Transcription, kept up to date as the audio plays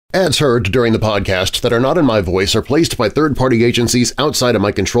Ads heard during the podcast that are not in my voice are placed by third-party agencies outside of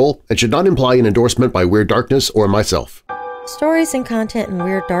my control and should not imply an endorsement by Weird Darkness or myself. Stories and content in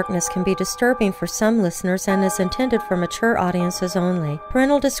Weird Darkness can be disturbing for some listeners and is intended for mature audiences only.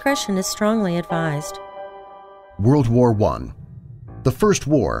 Parental discretion is strongly advised. World War I, the first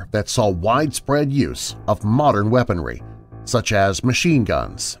war that saw widespread use of modern weaponry, such as machine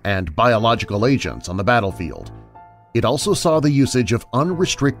guns and biological agents on the battlefield. It also saw the usage of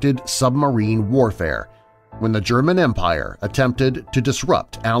unrestricted submarine warfare when the German Empire attempted to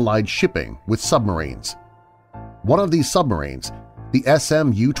disrupt Allied shipping with submarines. One of these submarines, the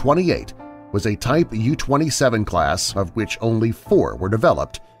SM U-28, was a Type U-27 class of which only 4 were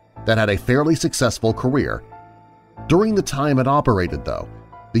developed that had a fairly successful career. During the time it operated, though,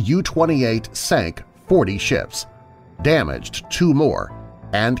 the U-28 sank 40 ships, damaged 2 more,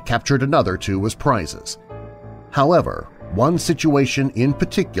 and captured another 2 as prizes. However, one situation in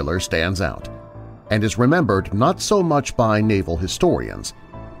particular stands out and is remembered not so much by naval historians,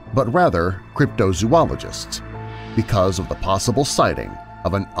 but rather cryptozoologists, because of the possible sighting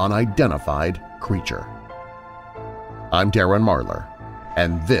of an unidentified creature. I'm Darren Marlar,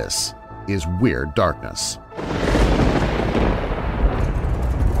 and this is Weird Darkness.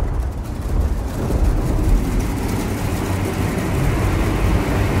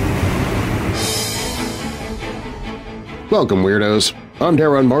 Welcome, Weirdos! I'm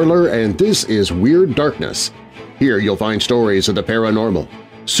Darren Marlar, and this is Weird Darkness. Here you'll find stories of the paranormal,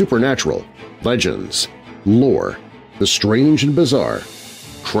 supernatural, legends, lore, the strange and bizarre,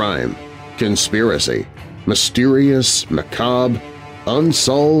 crime, conspiracy, mysterious, macabre,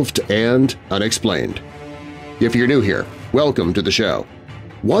 unsolved, and unexplained. If you're new here, welcome to the show.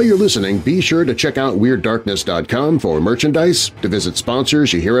 While you're listening, be sure to check out WeirdDarkness.com for merchandise, to visit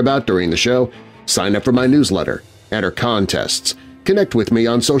sponsors you hear about during the show, sign up for my newsletter, enter contests, connect with me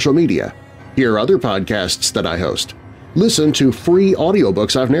on social media, hear other podcasts that I host, listen to free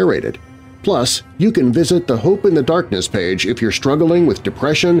audiobooks I've narrated. Plus, you can visit the Hope in the Darkness page if you're struggling with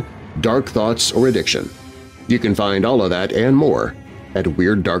depression, dark thoughts, or addiction. You can find all of that and more at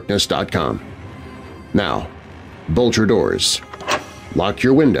WeirdDarkness.com. Now, bolt your doors, lock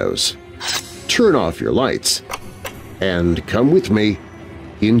your windows, turn off your lights, and come with me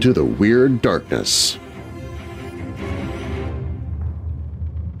into the Weird Darkness.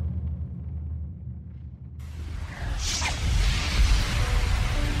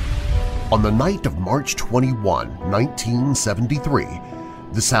 On the night of March 21, 1973,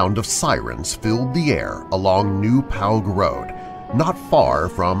 the sound of sirens filled the air along New Paug Road, not far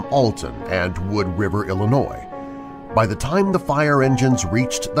from Alton and Wood River, Illinois. By the time the fire engines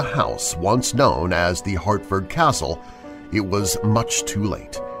reached the house once known as the Hartford Castle, it was much too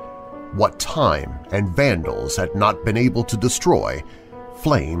late. What time and vandals had not been able to destroy,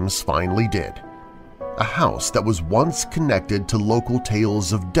 flames finally did. A house that was once connected to local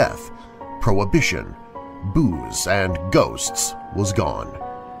tales of death, prohibition, booze, and ghosts was gone,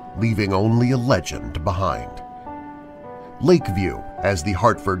 leaving only a legend behind. Lakeview, as the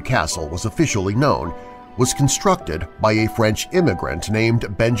Hartford Castle was officially known, was constructed by a French immigrant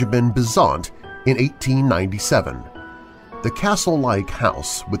named Benjamin Bizant in 1897. The castle-like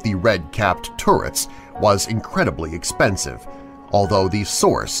house with the red-capped turrets was incredibly expensive, although the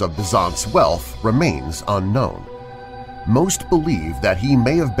source of Bizant's wealth remains unknown. Most believe that he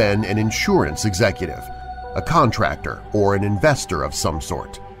may have been an insurance executive, a contractor, or an investor of some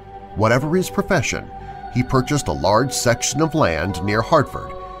sort. Whatever his profession, he purchased a large section of land near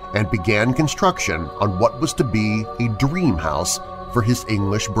Hartford and began construction on what was to be a dream house for his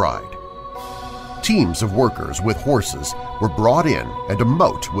English bride. Teams of workers with horses were brought in and a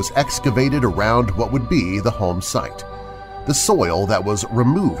moat was excavated around what would be the home site. The soil that was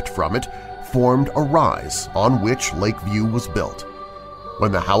removed from it formed a rise on which Lakeview was built.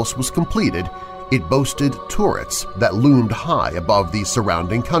 When the house was completed, it boasted turrets that loomed high above the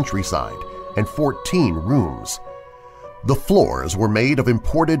surrounding countryside and 14 rooms. The floors were made of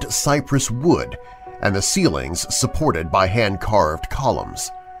imported cypress wood and the ceilings supported by hand-carved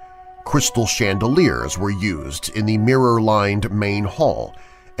columns. Crystal chandeliers were used in the mirror-lined main hall,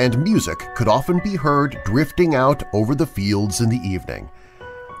 and music could often be heard drifting out over the fields in the evening.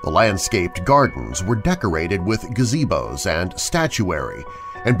 The landscaped gardens were decorated with gazebos and statuary,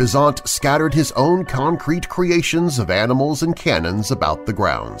 and Bizant scattered his own concrete creations of animals and cannons about the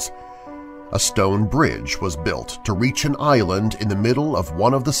grounds. A stone bridge was built to reach an island in the middle of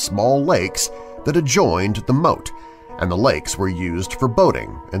one of the small lakes that adjoined the moat, and the lakes were used for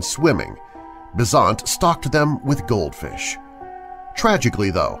boating and swimming. Bizant stocked them with goldfish.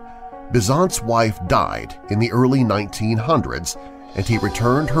 Tragically, though, Bizant's wife died in the early 1900s, and he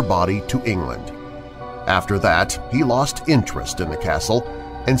returned her body to England. After that, he lost interest in the castle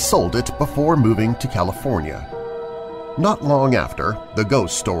and sold it before moving to California. Not long after, the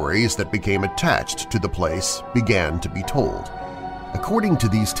ghost stories that became attached to the place began to be told. According to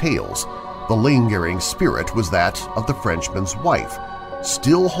these tales, the lingering spirit was that of the Frenchman's wife,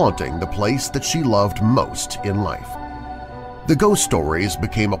 still haunting the place that she loved most in life. The ghost stories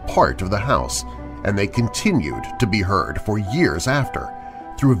became a part of the house, and they continued to be heard for years after,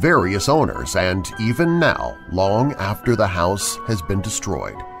 through various owners and even now, long after the house has been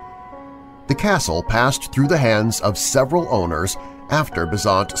destroyed. The castle passed through the hands of several owners after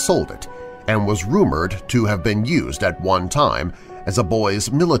Besant sold it and was rumored to have been used at one time as a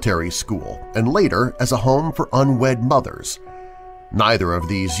boys' military school and later as a home for unwed mothers. Neither of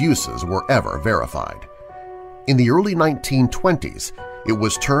these uses were ever verified. In the early 1920s, it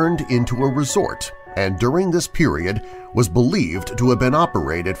was turned into a resort and during this period was believed to have been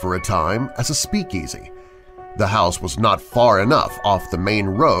operated for a time as a speakeasy. The house was not far enough off the main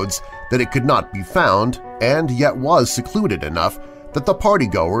roads that it could not be found and yet was secluded enough that the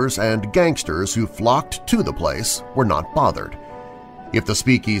partygoers and gangsters who flocked to the place were not bothered. If the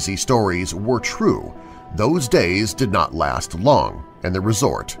speakeasy stories were true, those days did not last long and the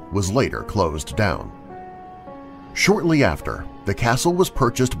resort was later closed down. Shortly after, the castle was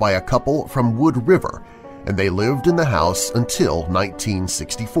purchased by a couple from Wood River and they lived in the house until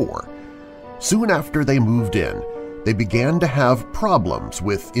 1964. Soon after they moved in, they began to have problems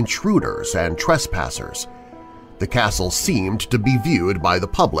with intruders and trespassers. The castle seemed to be viewed by the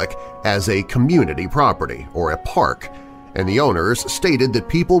public as a community property or a park, and the owners stated that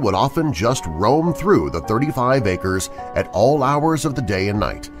people would often just roam through the 35 acres at all hours of the day and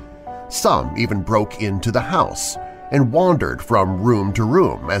night. Some even broke into the house and wandered from room to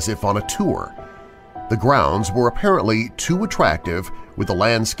room as if on a tour. The grounds were apparently too attractive with the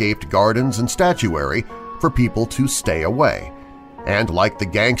landscaped gardens and statuary for people to stay away, and like the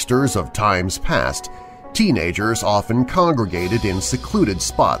gangsters of times past, teenagers often congregated in secluded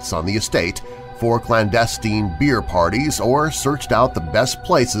spots on the estate for clandestine beer parties or searched out the best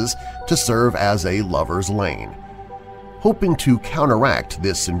places to serve as a lover's lane. Hoping to counteract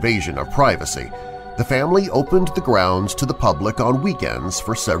this invasion of privacy, the family opened the grounds to the public on weekends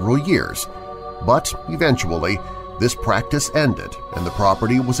for several years, but eventually this practice ended and the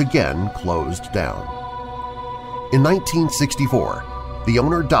property was again closed down. In 1964, the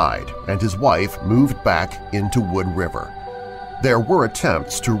owner died and his wife moved back into Wood River. There were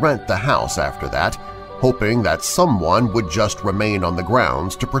attempts to rent the house after that, hoping that someone would just remain on the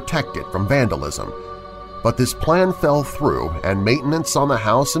grounds to protect it from vandalism. But this plan fell through and maintenance on the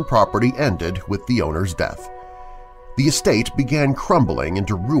house and property ended with the owner's death. The estate began crumbling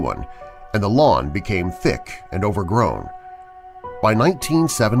into ruin and the lawn became thick and overgrown. By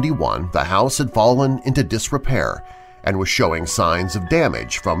 1971, the house had fallen into disrepair and was showing signs of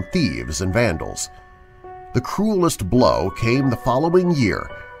damage from thieves and vandals. The cruelest blow came the following year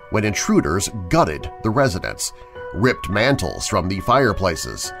when intruders gutted the residence, ripped mantles from the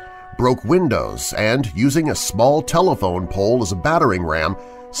fireplaces, broke windows, and, using a small telephone pole as a battering ram,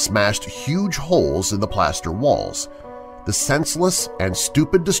 smashed huge holes in the plaster walls. The senseless and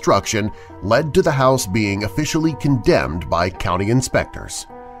stupid destruction led to the house being officially condemned by county inspectors.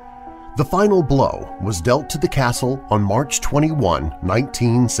 The final blow was dealt to the castle on March 21,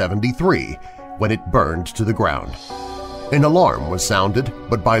 1973, when it burned to the ground. An alarm was sounded,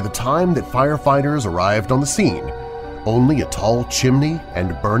 but by the time that firefighters arrived on the scene, only a tall chimney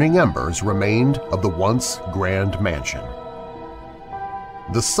and burning embers remained of the once grand mansion.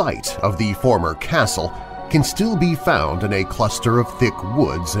 The site of the former castle can still be found in a cluster of thick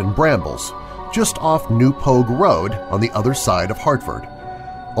woods and brambles just off New Pogue Road on the other side of Hartford.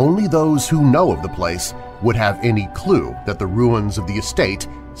 Only those who know of the place would have any clue that the ruins of the estate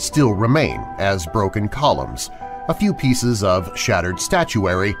still remain as broken columns, a few pieces of shattered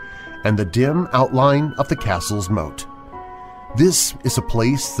statuary, and the dim outline of the castle's moat. This is a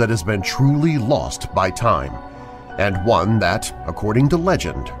place that has been truly lost by time, and one that, according to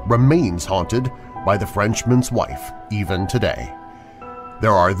legend, remains haunted by the Frenchman's wife even today.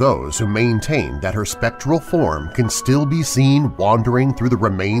 There are those who maintain that her spectral form can still be seen wandering through the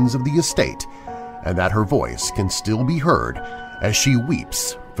remains of the estate and that her voice can still be heard as she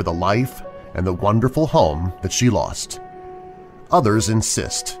weeps for the life and the wonderful home that she lost. Others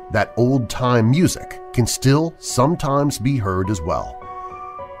insist that old-time music can still sometimes be heard as well.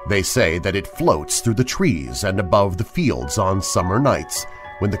 They say that it floats through the trees and above the fields on summer nights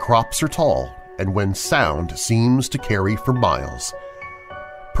when the crops are tall and when sound seems to carry for miles.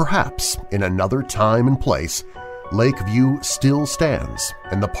 Perhaps in another time and place, Lakeview still stands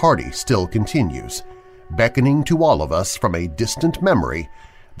and the party still continues, beckoning to all of us from a distant memory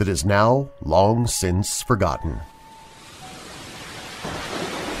that is now long since forgotten.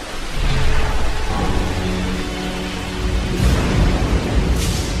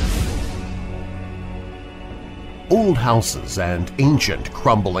 Old houses and ancient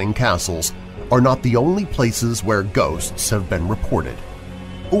crumbling castles are not the only places where ghosts have been reported.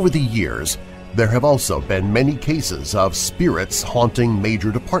 Over the years, there have also been many cases of spirits haunting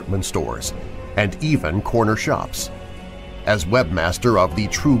major department stores and even corner shops. As webmaster of the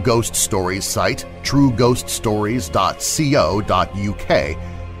True Ghost Stories site trueghoststories.co.uk,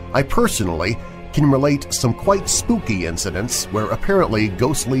 I personally can relate some quite spooky incidents where apparently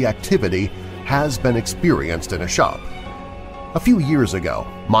ghostly activity has been experienced in a shop. A few years ago,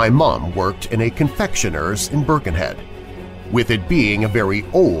 my mom worked in a confectioner's in Birkenhead. With it being a very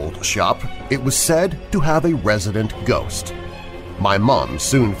old shop, it was said to have a resident ghost. My mom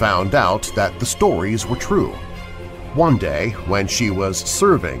soon found out that the stories were true. One day, when she was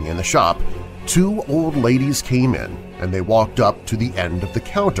serving in the shop, two old ladies came in and they walked up to the end of the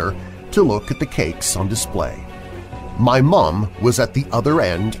counter to look at the cakes on display. My mom was at the other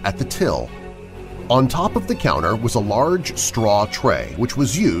end at the till. On top of the counter was a large straw tray which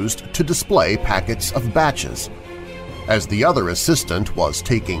was used to display packets of batches. As the other assistant was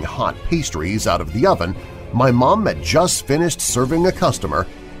taking hot pastries out of the oven, my mom had just finished serving a customer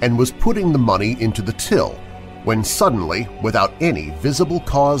and was putting the money into the till when suddenly, without any visible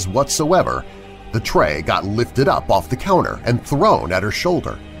cause whatsoever, the tray got lifted up off the counter and thrown at her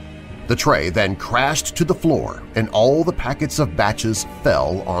shoulder. The tray then crashed to the floor and all the packets of batches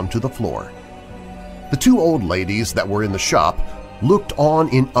fell onto the floor. The two old ladies that were in the shop looked on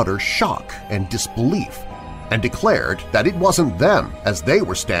in utter shock and disbelief and declared that it wasn't them as they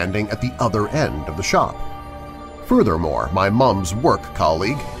were standing at the other end of the shop. Furthermore, my mom's work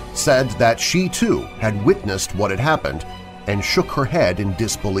colleague said that she too had witnessed what had happened and shook her head in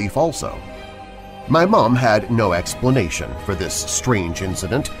disbelief also. My mom had no explanation for this strange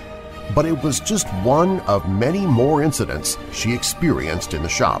incident, but it was just one of many more incidents she experienced in the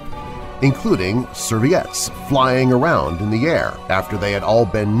shop, including serviettes flying around in the air after they had all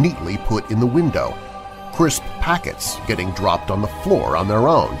been neatly put in the window, crisp packets getting dropped on the floor on their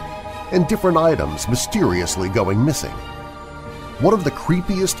own, and different items mysteriously going missing. One of the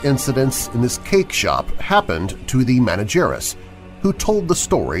creepiest incidents in this cake shop happened to the manageress, who told the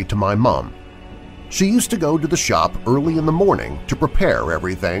story to my mom. She used to go to the shop early in the morning to prepare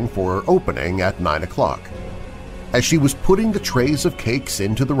everything for opening at 9 o'clock. As she was putting the trays of cakes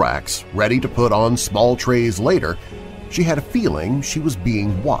into the racks, ready to put on small trays later, she had a feeling she was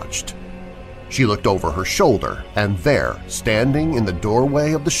being watched. She looked over her shoulder, and there, standing in the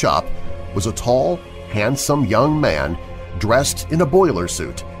doorway of the shop, was a tall, handsome young man dressed in a boiler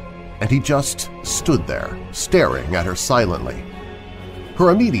suit, and he just stood there, staring at her silently.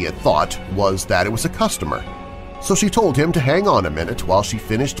 Her immediate thought was that it was a customer, so she told him to hang on a minute while she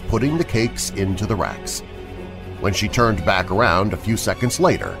finished putting the cakes into the racks. When she turned back around a few seconds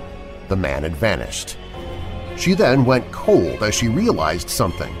later, the man had vanished. She then went cold as she realized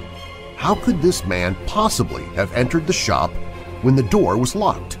something. How could this man possibly have entered the shop when the door was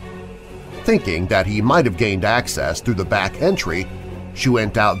locked? Thinking that he might have gained access through the back entry, she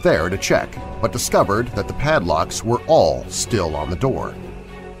went out there to check, but discovered that the padlocks were all still on the door.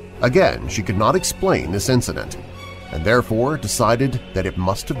 Again, she could not explain this incident, and therefore decided that it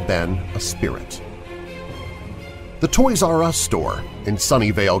must have been a spirit. The Toys R Us store in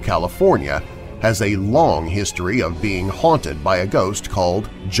Sunnyvale, California has a long history of being haunted by a ghost called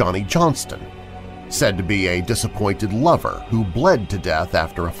Johnny Johnston, said to be a disappointed lover who bled to death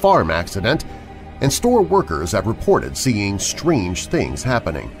after a farm accident, and store workers have reported seeing strange things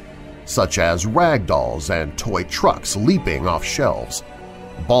happening, such as rag dolls and toy trucks leaping off shelves,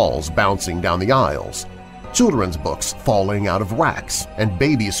 balls bouncing down the aisles, children's books falling out of racks, and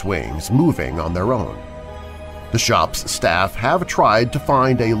baby swings moving on their own. The shop's staff have tried to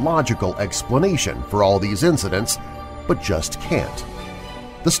find a logical explanation for all these incidents, but just can't.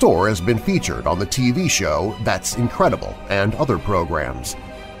 The store has been featured on the TV show That's Incredible and other programs.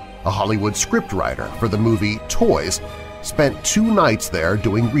 A Hollywood scriptwriter for the movie Toys spent 2 nights there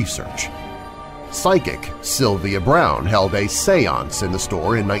doing research. Psychic Sylvia Brown held a séance in the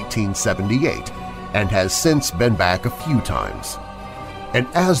store in 1978 and has since been back a few times. An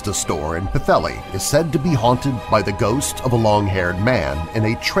Asda store in Pitheli is said to be haunted by the ghost of a long-haired man in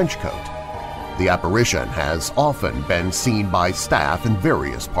a trench coat. The apparition has often been seen by staff in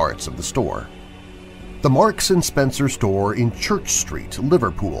various parts of the store. The Marks & Spencer store in Church Street,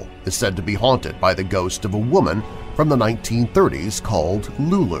 Liverpool, is said to be haunted by the ghost of a woman from the 1930s called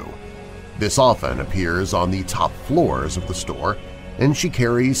Lulu. This often appears on the top floors of the store, and she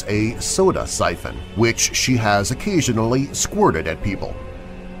carries a soda siphon, which she has occasionally squirted at people.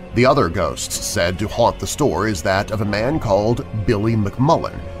 The other ghost said to haunt the store is that of a man called Billy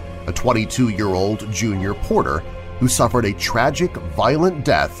McMullen, a 22-year-old junior porter who suffered a tragic, violent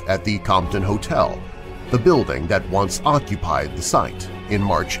death at the Compton Hotel, the building that once occupied the site, in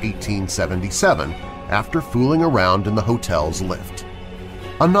March 1877 after fooling around in the hotel's lift.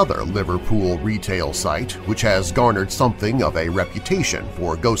 Another Liverpool retail site, which has garnered something of a reputation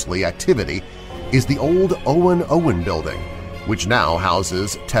for ghostly activity, is the old Owen building, which now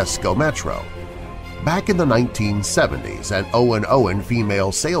houses Tesco Metro. Back in the 1970s, an Owen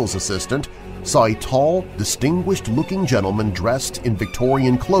female sales assistant saw a tall, distinguished-looking gentleman dressed in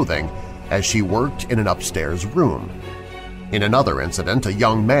Victorian clothing as she worked in an upstairs room. In another incident, a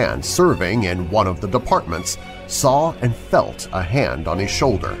young man serving in one of the departments saw and felt a hand on his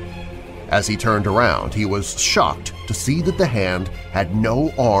shoulder. As he turned around, he was shocked to see that the hand had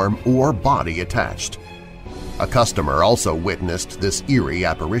no arm or body attached. A customer also witnessed this eerie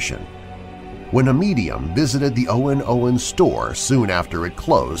apparition. When a medium visited the Owen store soon after it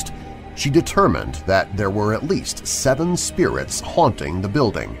closed, she determined that there were at least 7 spirits haunting the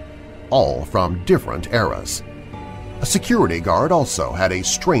building, all from different eras. A security guard also had a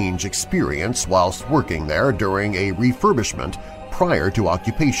strange experience whilst working there during a refurbishment prior to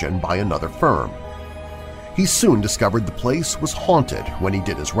occupation by another firm. He soon discovered the place was haunted when he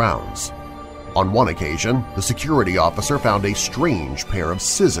did his rounds. On one occasion, the security officer found a strange pair of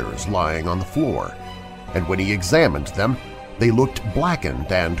scissors lying on the floor, and when he examined them, they looked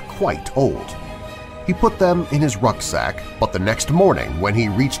blackened and quite old. He put them in his rucksack, but the next morning when he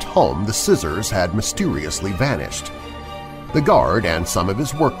reached home the scissors had mysteriously vanished. The guard and some of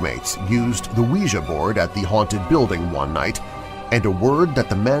his workmates used the Ouija board at the haunted building one night, and a word that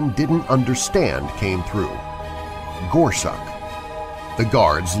the men didn't understand came through: Gorsuck. The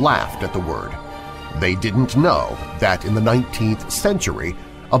guards laughed at the word. They didn't know that in the 19th century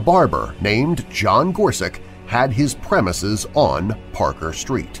a barber named John Gorsuck had his premises on Parker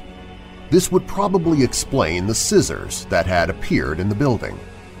Street. This would probably explain the scissors that had appeared in the building.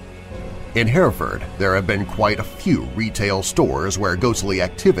 In Hereford, there have been quite a few retail stores where ghostly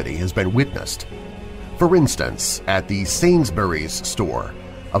activity has been witnessed. For instance, at the Sainsbury's store,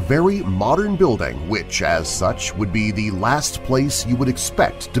 a very modern building which, as such, would be the last place you would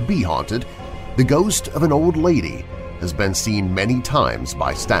expect to be haunted, the ghost of an old lady has been seen many times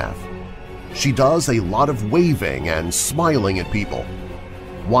by staff. She does a lot of waving and smiling at people.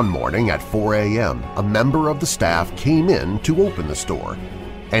 One morning at 4 a.m., a member of the staff came in to open the store,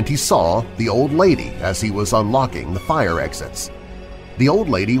 and he saw the old lady as he was unlocking the fire exits. The old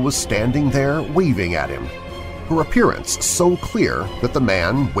lady was standing there waving at him, her appearance so clear that the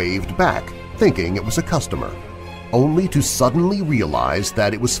man waved back, thinking it was a customer, only to suddenly realize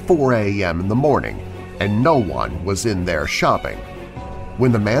that it was 4 a.m. in the morning and no one was in there shopping.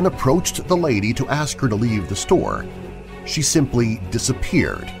 When the man approached the lady to ask her to leave the store, she simply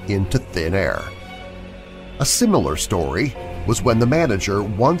disappeared into thin air. A similar story was when the manager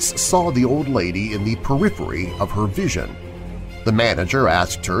once saw the old lady in the periphery of her vision. The manager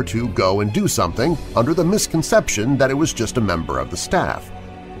asked her to go and do something under the misconception that it was just a member of the staff.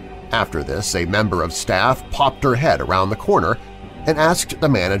 After this, a member of staff popped her head around the corner and asked the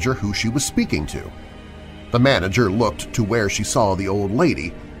manager who she was speaking to. The manager looked to where she saw the old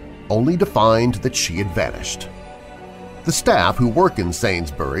lady, only to find that she had vanished. The staff who work in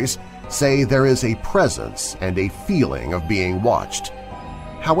Sainsbury's say there is a presence and a feeling of being watched.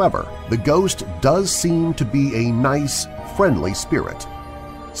 However, the ghost does seem to be a nice, friendly spirit.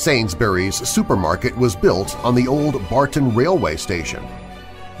 Sainsbury's supermarket was built on the old Barton railway station.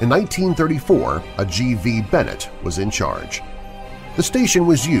 In 1934, a G.V. Bennett was in charge. The station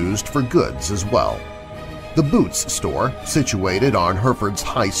was used for goods as well. The Boots store, situated on Hereford's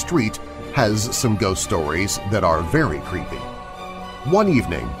High Street, has some ghost stories that are very creepy. One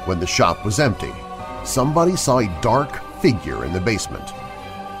evening, when the shop was empty, somebody saw a dark figure in the basement.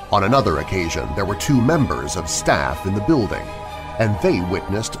 On another occasion, there were 2 members of staff in the building, and they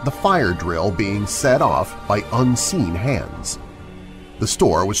witnessed the fire drill being set off by unseen hands. The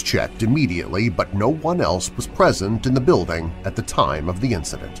store was checked immediately, but no one else was present in the building at the time of the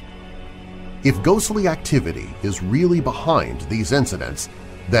incident. If ghostly activity is really behind these incidents,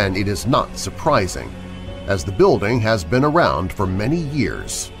 then it is not surprising, as the building has been around for many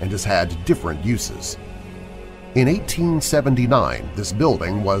years and has had different uses. In 1879, this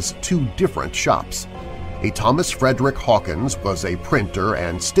building was 2 different shops. A Thomas Frederick Hawkins was a printer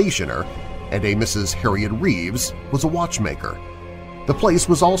and stationer, and a Mrs. Harriet Reeves was a watchmaker. The place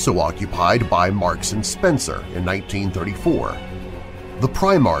was also occupied by Marks & Spencer in 1934. The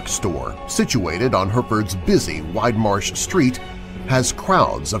Primark store, situated on Hereford's busy Widemarsh Street, has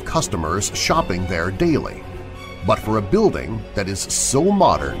crowds of customers shopping there daily. But for a building that is so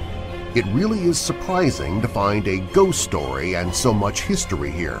modern, it really is surprising to find a ghost story and so much history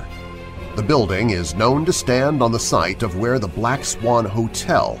here. The building is known to stand on the site of where the Black Swan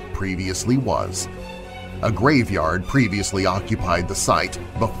Hotel previously was. A graveyard previously occupied the site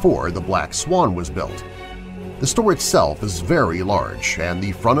before the Black Swan was built. The store itself is very large, and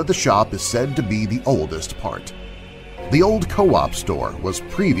the front of the shop is said to be the oldest part. The old co-op store was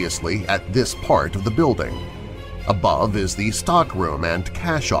previously at this part of the building. Above is the stockroom and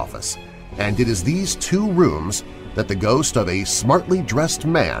cash office, and it is these two rooms that the ghost of a smartly dressed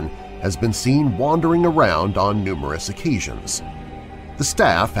man has been seen wandering around on numerous occasions. The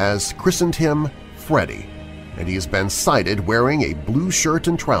staff has christened him Freddy, and he has been sighted wearing a blue shirt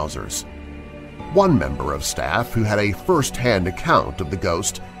and trousers. One member of staff who had a first-hand account of the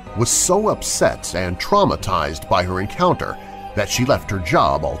ghost was so upset and traumatized by her encounter that she left her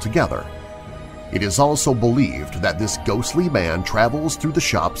job altogether. It is also believed that this ghostly man travels through the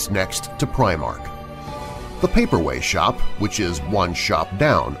shops next to Primark. The Paperway shop, which is one shop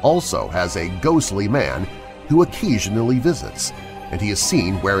down, also has a ghostly man who occasionally visits, and he is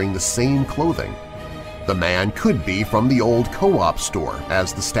seen wearing the same clothing. The man could be from the old co-op store,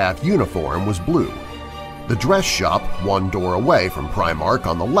 as the staff uniform was blue. The dress shop, one door away from Primark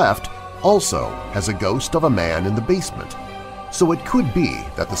on the left, also has a ghost of a man in the basement, so it could be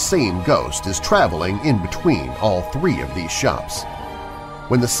that the same ghost is traveling in between all three of these shops.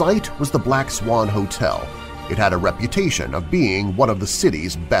 When the site was the Black Swan Hotel, it had a reputation of being one of the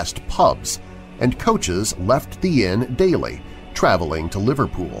city's best pubs, and coaches left the inn daily, traveling to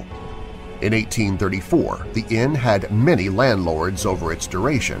Liverpool. In 1834, the inn had many landlords over its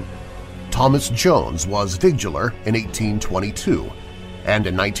duration. Thomas Jones was vigilar in 1822, and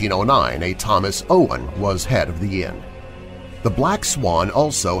in 1909 a Thomas Owen was head of the inn. The Black Swan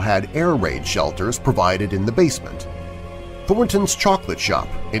also had air raid shelters provided in the basement. Thornton's Chocolate Shop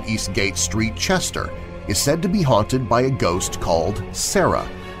in Eastgate Street, Chester, is said to be haunted by a ghost called Sarah,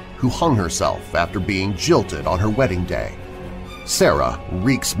 who hung herself after being jilted on her wedding day. Sarah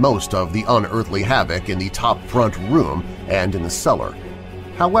wreaks most of the unearthly havoc in the top front room and in the cellar.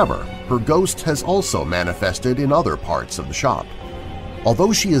 However, her ghost has also manifested in other parts of the shop.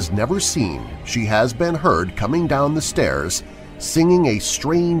 Although she is never seen, she has been heard coming down the stairs, singing a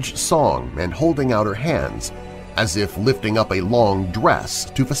strange song and holding out her hands, as if lifting up a long dress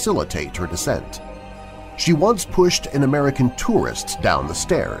to facilitate her descent. She once pushed an American tourist down the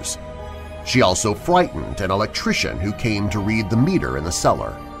stairs. She also frightened an electrician who came to read the meter in the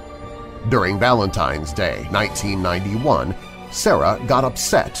cellar. During Valentine's Day 1991, Sarah got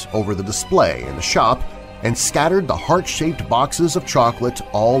upset over the display in the shop and scattered the heart-shaped boxes of chocolate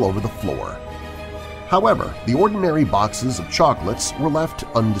all over the floor. However, the ordinary boxes of chocolates were left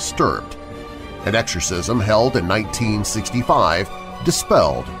undisturbed. An exorcism held in 1965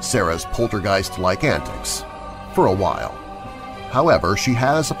 dispelled Sarah's poltergeist-like antics for a while. However, she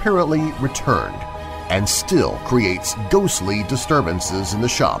has apparently returned and still creates ghostly disturbances in the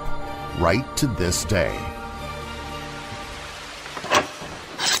shop right to this day.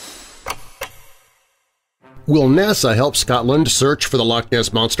 Will NASA help Scotland search for the Loch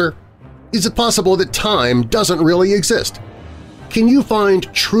Ness Monster? Is it possible that time doesn't really exist? Can you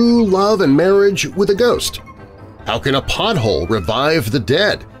find true love and marriage with a ghost? How can a pothole revive the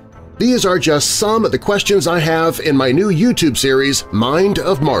dead? These are just some of the questions I have in my new YouTube series, Mind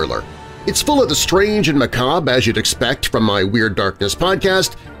of Marler. It's full of the strange and macabre as you'd expect from my Weird Darkness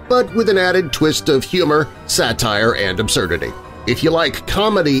podcast, but with an added twist of humor, satire, and absurdity. If you like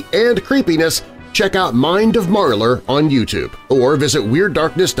comedy and creepiness, check out Mind of Marler on YouTube or visit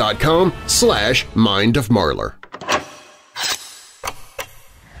WeirdDarkness.com/mindofmarler.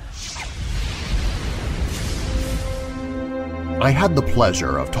 I had the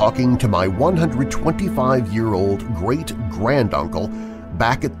pleasure of talking to my 125-year-old great-granduncle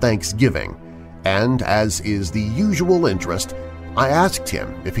back at Thanksgiving, and as is the usual interest, I asked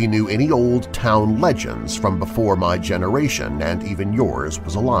him if he knew any old town legends from before my generation and even yours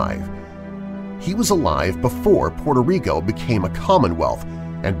was alive. He was alive before Puerto Rico became a commonwealth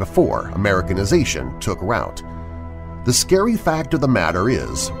and before Americanization took root. The scary fact of the matter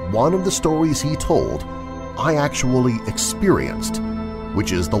is, one of the stories he told I actually experienced,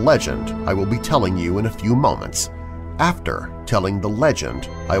 which is the legend I will be telling you in a few moments. After telling the legend,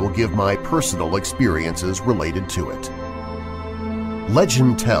 I will give my personal experiences related to it.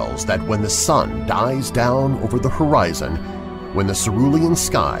 Legend tells that when the sun dies down over the horizon, when the cerulean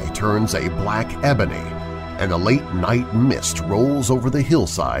sky turns a black ebony and a late-night mist rolls over the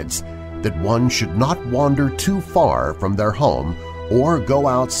hillsides, that one should not wander too far from their home or go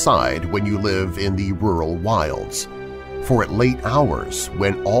outside when you live in the rural wilds. For at late hours,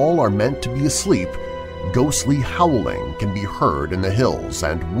 when all are meant to be asleep, ghostly howling can be heard in the hills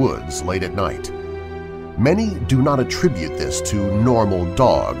and woods late at night. Many do not attribute this to normal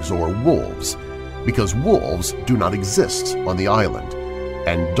dogs or wolves, because wolves do not exist on the island,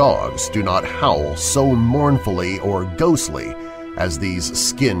 and dogs do not howl so mournfully or ghostly as these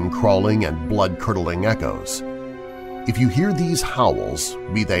skin-crawling and blood-curdling echoes. If you hear these howls,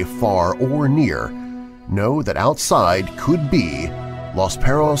 be they far or near, know that outside could be Los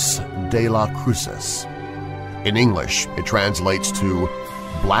Perros de la Cruces. In English, it translates to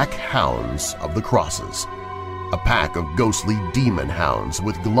Black Hounds of the Crosses, a pack of ghostly demon hounds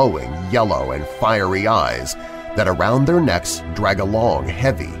with glowing yellow and fiery eyes that around their necks drag along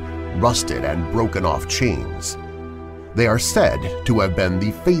heavy, rusted and broken-off chains. They are said to have been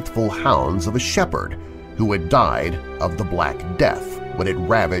the faithful hounds of a shepherd who had died of the Black Death when it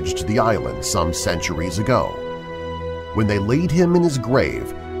ravaged the island some centuries ago. When they laid him in his grave,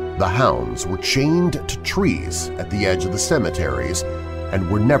 the hounds were chained to trees at the edge of the cemeteries and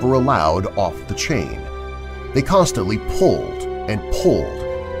were never allowed off the chain. They constantly pulled and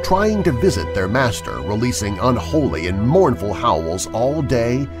pulled, trying to visit their master, releasing unholy and mournful howls all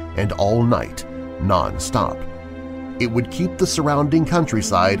day and all night, non-stop. It would keep the surrounding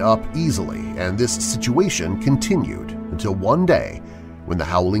countryside up easily, and this situation continued until one day when the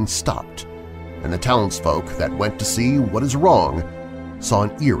howling stopped, and the townsfolk that went to see what is wrong saw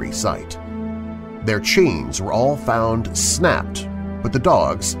an eerie sight. Their chains were all found snapped, but the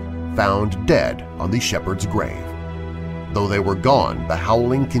dogs found dead on the shepherd's grave. Though they were gone, the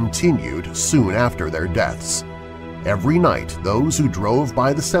howling continued soon after their deaths. Every night, those who drove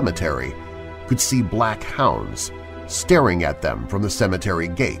by the cemetery could see black hounds staring at them from the cemetery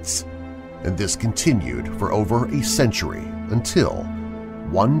gates, and this continued for over a century until,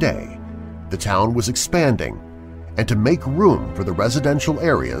 one day, the town was expanding, and to make room for the residential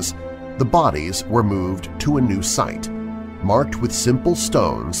areas, the bodies were moved to a new site, marked with simple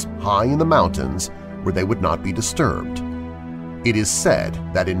stones high in the mountains where they would not be disturbed. It is said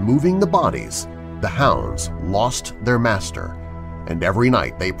that in moving the bodies, the hounds lost their master, and every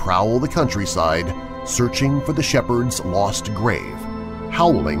night they prowl the countryside searching for the shepherd's lost grave,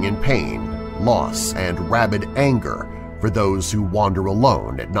 howling in pain, loss, and rabid anger for those who wander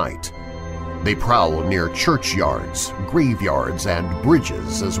alone at night. They prowl near churchyards, graveyards, and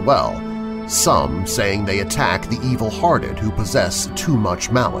bridges as well, some saying they attack the evil-hearted who possess too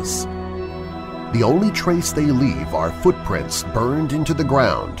much malice. The only trace they leave are footprints burned into the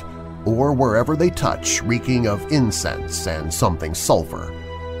ground or wherever they touch reeking of incense and something sulfur.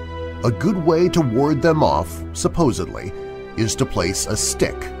 A good way to ward them off, supposedly, is to place a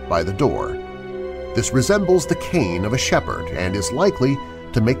stick by the door. This resembles the cane of a shepherd and is likely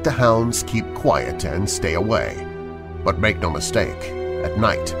to make the hounds keep quiet and stay away. But make no mistake, at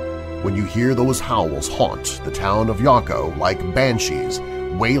night, when you hear those howls haunt the town of Yako like banshees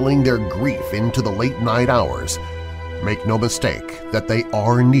wailing their grief into the late-night hours, make no mistake that they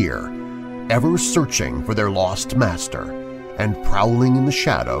are near, ever searching for their lost master, and prowling in the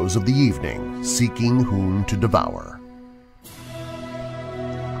shadows of the evening, seeking whom to devour.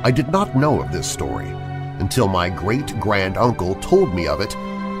 I did not know of this story until my great-grand-uncle told me of it,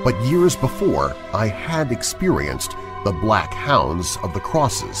 but years before I had experienced the Black Hounds of the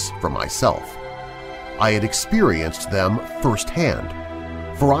Crosses for myself. I had experienced them firsthand,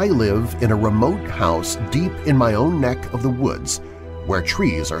 for I live in a remote house deep in my own neck of the woods, where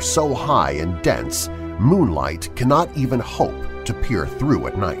trees are so high and dense moonlight cannot even hope to peer through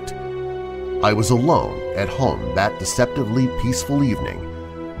at night. I was alone at home that deceptively peaceful evening.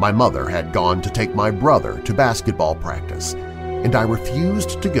 My mother had gone to take my brother to basketball practice, and I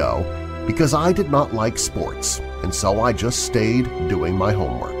refused to go because I did not like sports, and so I just stayed doing my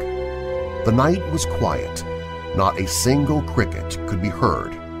homework. The night was quiet. Not a single cricket could be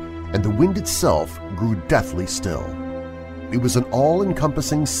heard, and the wind itself grew deathly still. It was an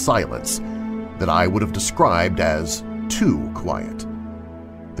all-encompassing silence that I would have described as too quiet,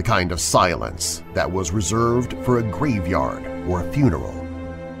 the kind of silence that was reserved for a graveyard or a funeral.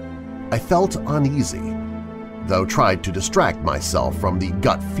 I felt uneasy, though tried to distract myself from the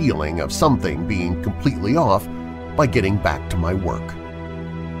gut feeling of something being completely off by getting back to my work.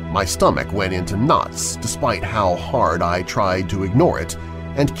 My stomach went into knots despite how hard I tried to ignore it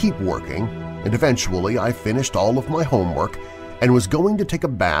and keep working, and eventually I finished all of my homework and was going to take a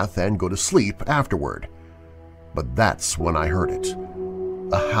bath and go to sleep afterward. But that's when I heard it.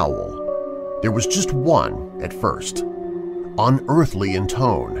 A howl. There was just one at first, unearthly in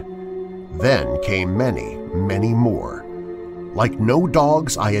tone. Then came many, many more. Like no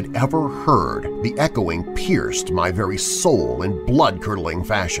dogs I had ever heard, the echoing pierced my very soul in blood-curdling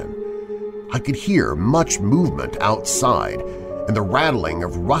fashion. I could hear much movement outside and the rattling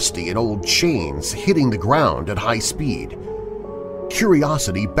of rusty and old chains hitting the ground at high speed.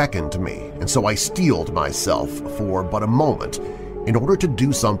 Curiosity beckoned to me, and so I steeled myself for but a moment in order to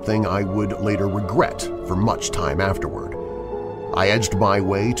do something I would later regret for much time afterward. I edged my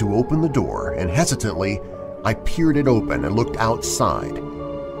way to open the door, and hesitantly I peered it open and looked outside,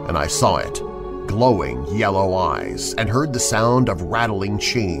 and I saw it, glowing yellow eyes, and heard the sound of rattling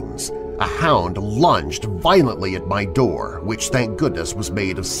chains. A hound lunged violently at my door, which thank goodness was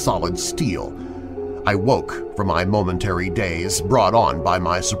made of solid steel. I woke from my momentary daze brought on by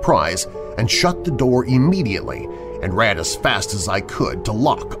my surprise and shut the door immediately and ran as fast as I could to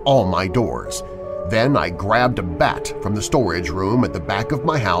lock all my doors. Then I grabbed a bat from the storage room at the back of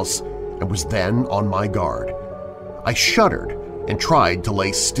my house and was then on my guard. I shuddered and tried to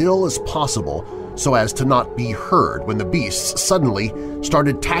lay still as possible so as to not be heard when the beasts suddenly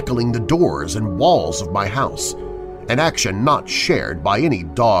started tackling the doors and walls of my house, an action not shared by any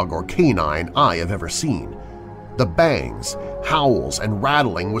dog or canine I have ever seen. The bangs, howls, and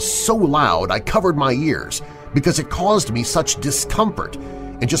rattling was so loud I covered my ears because it caused me such discomfort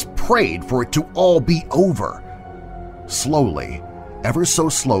and just prayed for it to all be over. Slowly, ever so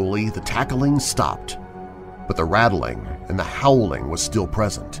slowly, the tackling stopped, but the rattling and the howling was still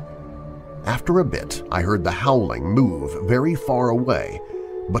present. After a bit, I heard the howling move very far away,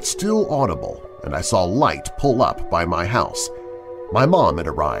 but still audible, and I saw light pull up by my house. My mom had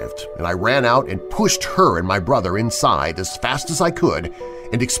arrived, and I ran out and pushed her and my brother inside as fast as I could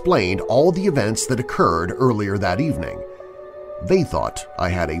and explained all the events that occurred earlier that evening. They thought I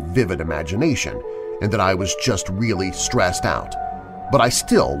had a vivid imagination and that I was just really stressed out, but I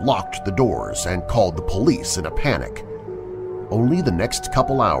still locked the doors and called the police in a panic. Only the next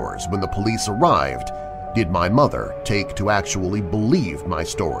couple hours when the police arrived did my mother take to actually believe my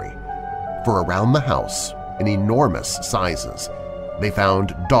story. For around the house, in enormous sizes, they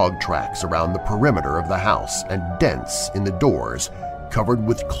found dog tracks around the perimeter of the house and dents in the doors covered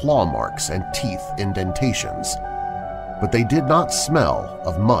with claw marks and teeth indentations. But they did not smell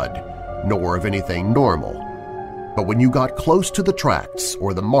of mud nor of anything normal. But when you got close to the tracks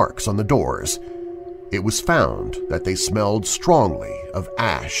or the marks on the doors, it was found that they smelled strongly of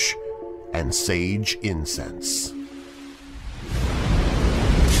ash and sage incense.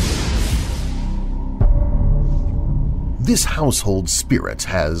 This household spirit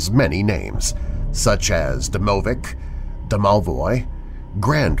has many names, such as Domovik, Domovoi,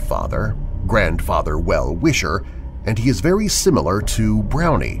 Grandfather, Grandfather Well-Wisher, and he is very similar to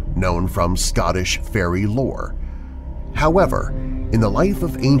Brownie, known from Scottish fairy lore. However, in the life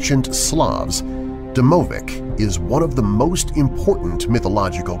of ancient Slavs, Domovik is one of the most important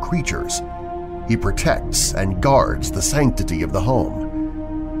mythological creatures. He protects and guards the sanctity of the home.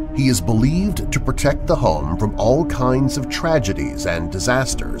 He is believed to protect the home from all kinds of tragedies and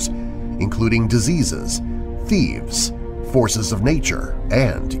disasters, including diseases, thieves, forces of nature,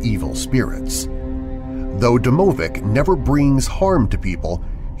 and evil spirits. Though Domovik never brings harm to people,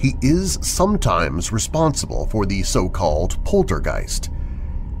 he is sometimes responsible for the so-called poltergeist.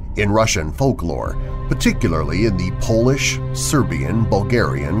 In Russian folklore, particularly in the Polish, Serbian,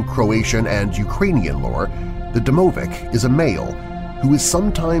 Bulgarian, Croatian, and Ukrainian lore, the Domovik is a male who is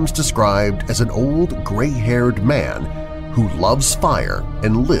sometimes described as an old gray-haired man who loves fire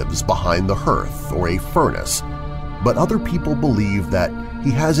and lives behind the hearth or a furnace, but other people believe that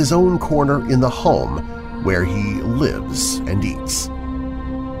he has his own corner in the home where he lives and eats.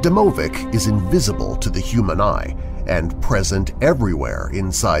 Domovik is invisible to the human eye and present everywhere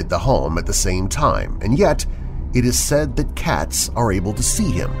inside the home at the same time, and yet it is said that cats are able to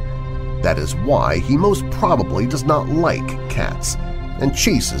see him. That is why he most probably does not like cats and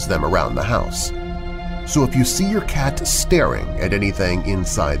chases them around the house. So if you see your cat staring at anything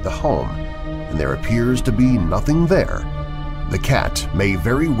inside the home and there appears to be nothing there, the cat may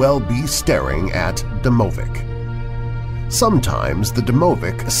very well be staring at Domovik. Sometimes the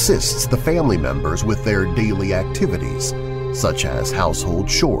Domovik assists the family members with their daily activities, such as household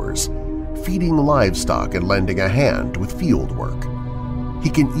chores, feeding livestock and lending a hand with field work. He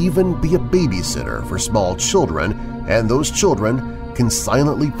can even be a babysitter for small children, and those children can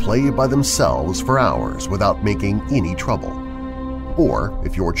silently play by themselves for hours without making any trouble. Or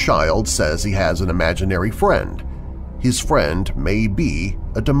if your child says he has an imaginary friend, his friend may be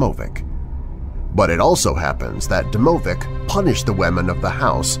a Domovik. But it also happens that Domovik punish the women of the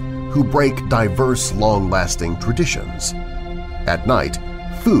house who break diverse long-lasting traditions. At night,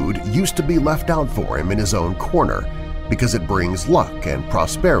 food used to be left out for him in his own corner because it brings luck and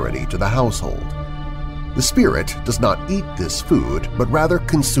prosperity to the household. The spirit does not eat this food but rather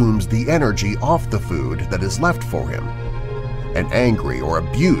consumes the energy off the food that is left for him. An angry or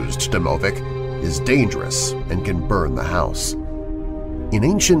abused Domovik is dangerous and can burn the house. In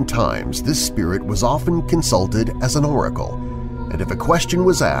ancient times, this spirit was often consulted as an oracle, and if a question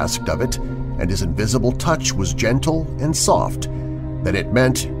was asked of it and his invisible touch was gentle and soft, then it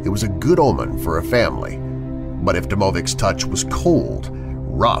meant it was a good omen for a family. But if Domovik's touch was cold,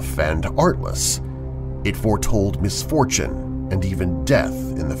 rough, and artless, it foretold misfortune and even death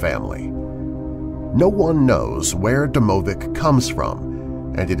in the family. No one knows where Domovik comes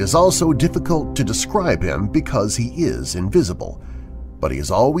from, and it is also difficult to describe him because he is invisible, but he is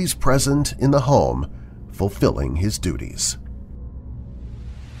always present in the home, fulfilling his duties.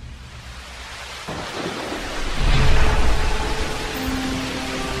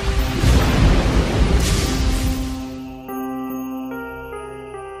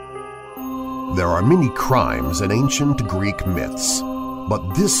 There are many crimes in ancient Greek myths,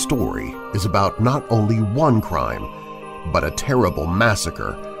 but this story is about not only one crime, but a terrible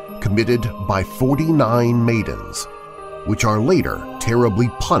massacre committed by 49 maidens, which are later terribly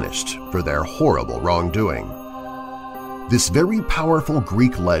punished for their horrible wrongdoing. This very powerful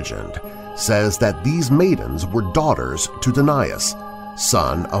Greek legend says that these maidens were daughters to Danaus,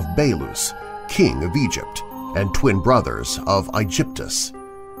 son of Belus, king of Egypt, and twin brothers of Aegyptus.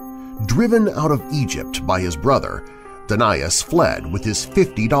 Driven out of Egypt by his brother, Danaus fled with his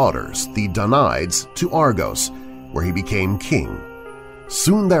 50 daughters, the Danaides, to Argos, where he became king.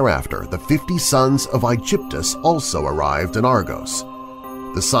 Soon thereafter, the 50 sons of Aegyptus also arrived in Argos.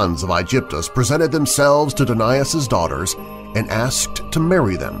 The sons of Aegyptus presented themselves to Danaus's daughters and asked to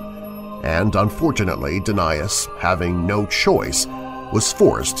marry them, and unfortunately Danaus, having no choice, was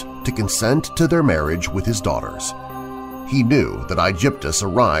forced to consent to their marriage with his daughters. He knew that Aegyptus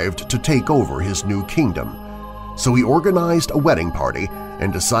arrived to take over his new kingdom, so he organized a wedding party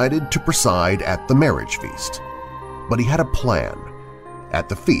and decided to preside at the marriage feast. But he had a plan. At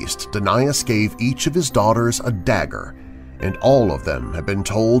the feast, Danaus gave each of his daughters a dagger, and all of them had been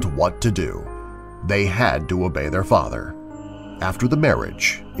told what to do. They had to obey their father. After the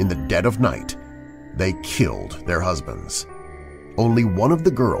marriage, in the dead of night, they killed their husbands. Only one of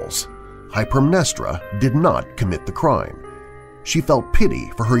the girls, Hypermnestra, did not commit the crime. She felt pity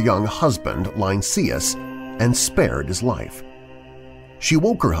for her young husband, Lynceus, and spared his life. She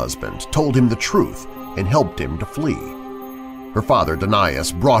woke her husband, told him the truth, and helped him to flee. Her father,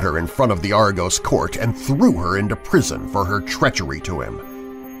 Danaus, brought her in front of the Argos court and threw her into prison for her treachery to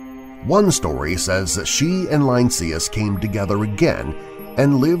him. One story says that she and Lynceus came together again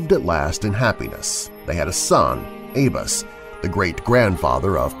and lived at last in happiness. They had a son, Abas, the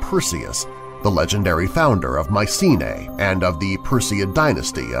great-grandfather of Perseus, the legendary founder of Mycenae and of the Perseid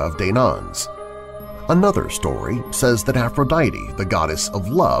dynasty of Danaans. Another story says that Aphrodite, the goddess of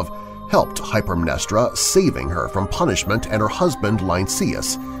love, helped Hypermnestra, saving her from punishment, and her husband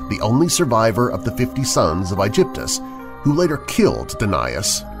Lynceus, the only survivor of the 50 sons of Aegyptus, who later killed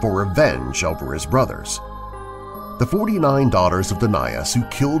Danaus for revenge over his brothers. The 49 daughters of Danaus who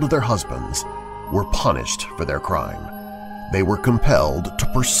killed their husbands were punished for their crime. They were compelled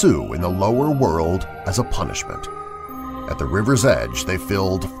to pursue in the lower world as a punishment. At the river's edge they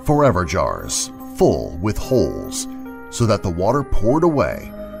filled forever jars full with holes so that the water poured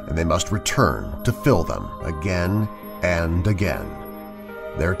away and they must return to fill them again and again.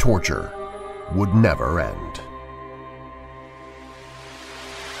 Their torture would never end.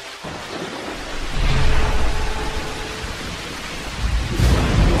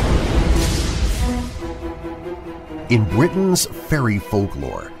 In Britain's fairy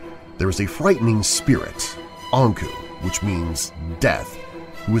folklore, there is a frightening spirit, Ankou, which means death,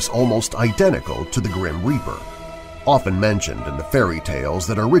 who is almost identical to the Grim Reaper, often mentioned in the fairy tales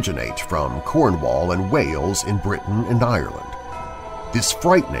that originate from Cornwall and Wales in Britain and Ireland. This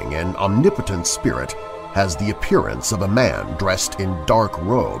frightening and omnipotent spirit has the appearance of a man dressed in dark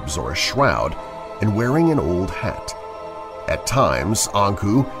robes or a shroud and wearing an old hat. At times,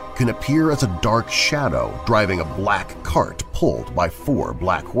 Ankou can appear as a dark shadow driving a black cart pulled by 4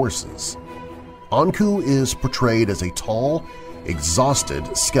 black horses. Ankou is portrayed as a tall,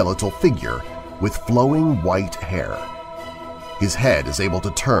 exhausted skeletal figure with flowing white hair. His head is able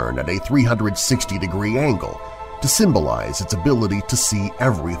to turn at a 360-degree angle to symbolize its ability to see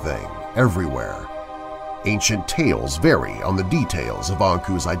everything, everywhere. Ancient tales vary on the details of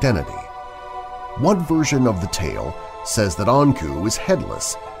Anku's identity. One version of the tale says that Anku is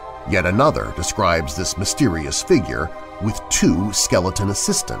headless, yet another describes this mysterious figure with 2 skeleton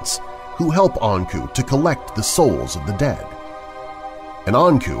assistants who help Anku to collect the souls of the dead. An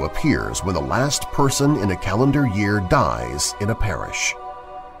Anku appears when the last person in a calendar year dies in a parish.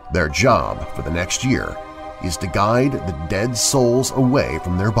 Their job for the next year is to guide the dead souls away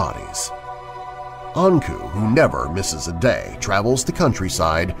from their bodies. Anku, who never misses a day, travels the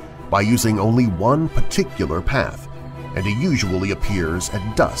countryside by using only one particular path, and he usually appears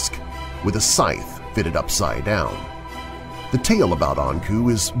at dusk with a scythe fitted upside down. The tale about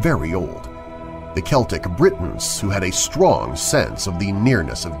Anku is very old. The Celtic Britons, who had a strong sense of the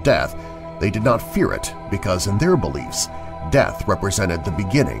nearness of death, they did not fear it because in their beliefs, death represented the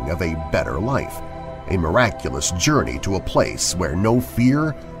beginning of a better life, a miraculous journey to a place where no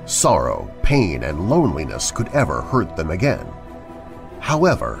fear, sorrow, pain, and loneliness could ever hurt them again.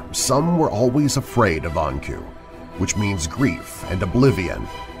 However, some were always afraid of Anku, which means grief and oblivion,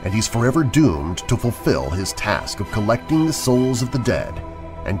 and he's forever doomed to fulfill his task of collecting the souls of the dead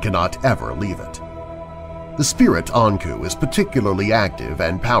and cannot ever leave it. The spirit Anku is particularly active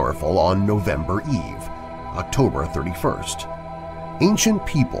and powerful on November Eve, October 31st. Ancient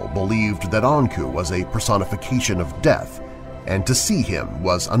people believed that Anku was a personification of death, and to see him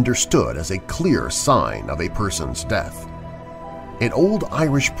was understood as a clear sign of a person's death. An old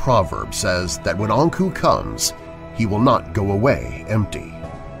Irish proverb says that when Anku comes, he will not go away empty.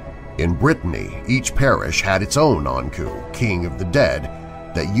 In Brittany, each parish had its own Anku, king of the dead,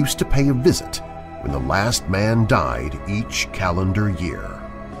 that used to pay a visit when the last man died each calendar year.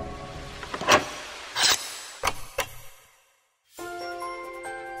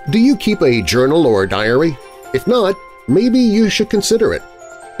 Do you keep a journal or diary? If not, maybe you should consider it.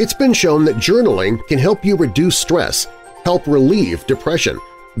 It's been shown that journaling can help you reduce stress, help relieve depression,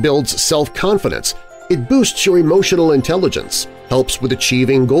 builds self-confidence, it boosts your emotional intelligence, helps with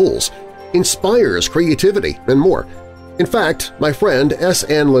achieving goals, inspires creativity, and more. In fact, my friend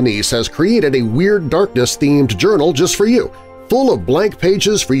S.N. Lanise has created a Weird Darkness-themed journal just for you, full of blank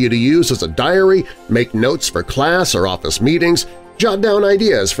pages for you to use as a diary, make notes for class or office meetings, jot down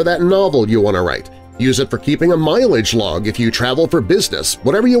ideas for that novel you want to write, use it for keeping a mileage log if you travel for business,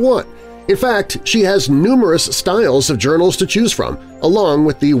 whatever you want. In fact, she has numerous styles of journals to choose from. Along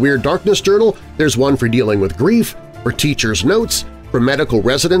with the Weird Darkness journal, there's one for dealing with grief, for teacher's notes, for medical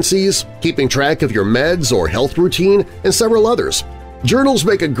residencies, keeping track of your meds or health routine, and several others. Journals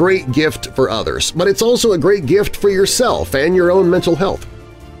make a great gift for others, but it's also a great gift for yourself and your own mental health.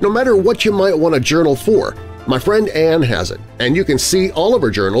 No matter what you might want a journal for, my friend Anne has it, and you can see all of her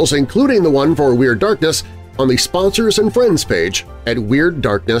journals, including the one for Weird Darkness, on the Sponsors and Friends page at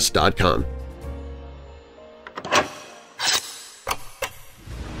WeirdDarkness.com.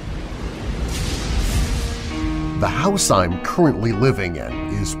 The house I'm currently living in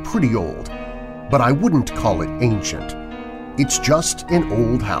is pretty old, but I wouldn't call it ancient. It's just an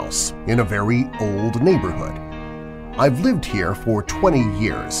old house in a very old neighborhood. I've lived here for 20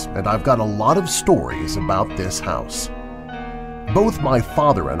 years, and I've got a lot of stories about this house. Both my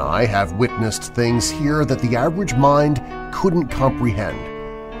father and I have witnessed things here that the average mind couldn't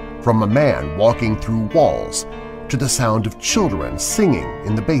comprehend, from a man walking through walls to the sound of children singing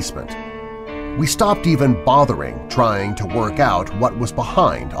in the basement. We stopped even bothering trying to work out what was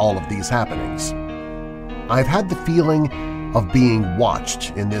behind all of these happenings. I've had the feeling of being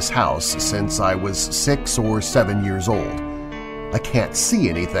watched in this house since I was 6 or 7 years old. I can't see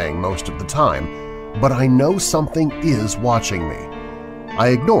anything most of the time, but I know something is watching me. I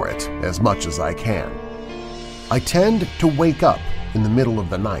ignore it as much as I can. I tend to wake up in the middle of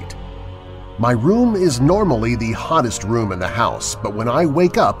the night. My room is normally the hottest room in the house, but when I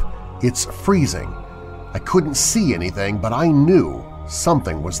wake up, it's freezing. I couldn't see anything, but I knew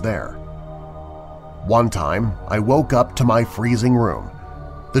something was there. One time, I woke up to my freezing room.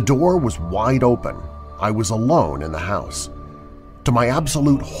 The door was wide open. I was alone in the house. To my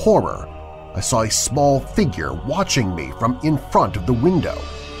absolute horror, I saw a small figure watching me from in front of the window.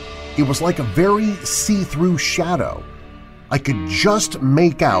 It was like a very see-through shadow. I could just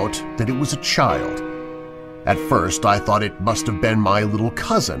make out that it was a child. At first, I thought it must have been my little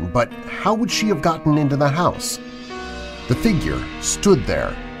cousin, but how would she have gotten into the house? The figure stood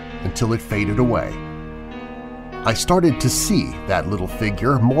there until it faded away. I started to see that little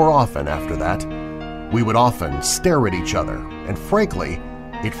figure more often after that. We would often stare at each other, and frankly,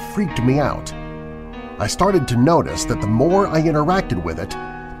 it freaked me out. I started to notice that the more I interacted with it,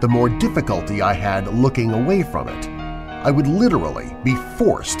 the more difficulty I had looking away from it. I would literally be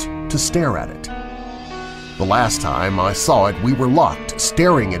forced to stare at it. The last time I saw it, we were locked,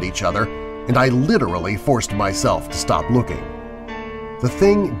 staring at each other, and I literally forced myself to stop looking. The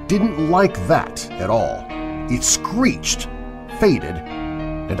thing didn't like that at all. It screeched, faded,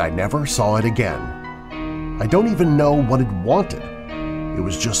 and I never saw it again. I don't even know what it wanted. It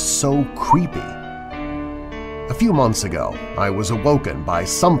was just so creepy. A few months ago, I was awoken by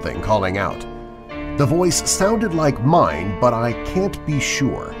something calling out. The voice sounded like mine, but I can't be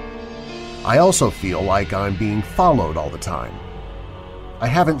sure. I also feel like I'm being followed all the time. I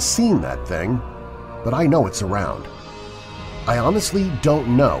haven't seen that thing, but I know it's around. I honestly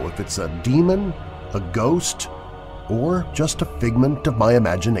don't know if it's a demon, a ghost, or just a figment of my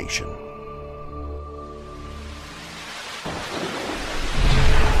imagination.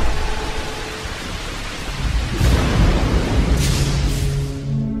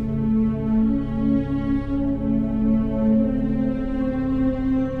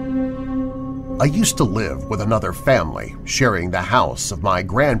 I used to live with another family, sharing the house of my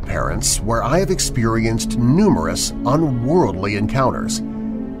grandparents, where I have experienced numerous unworldly encounters.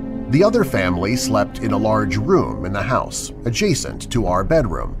 The other family slept in a large room in the house, adjacent to our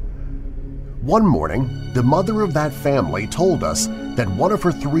bedroom. One morning, the mother of that family told us that one of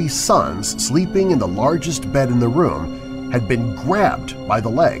her 3 sons sleeping in the largest bed in the room had been grabbed by the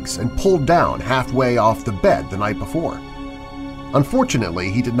legs and pulled down halfway off the bed the night before.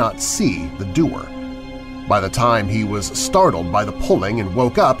 Unfortunately, he did not see the doer. By the time he was startled by the pulling and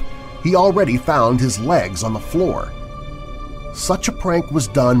woke up, he already found his legs on the floor. Such a prank was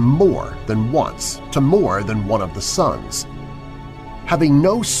done more than once to more than one of the sons. Having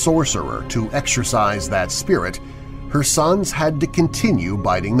no sorcerer to exorcise that spirit, her sons had to continue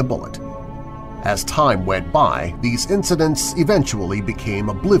biting the bullet. As time went by, these incidents eventually became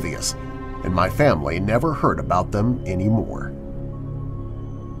oblivious, and my family never heard about them anymore.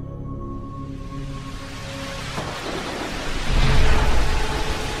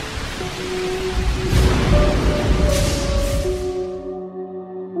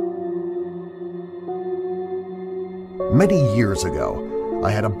 Many years ago,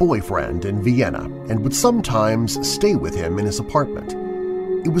 I had a boyfriend in Vienna and would sometimes stay with him in his apartment.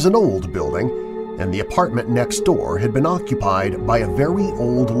 It was an old building, and the apartment next door had been occupied by a very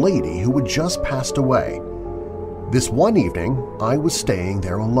old lady who had just passed away. This one evening, I was staying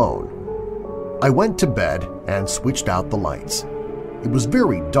there alone. I went to bed and switched out the lights. It was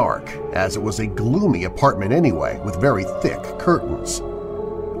very dark, as it was a gloomy apartment anyway, with very thick curtains.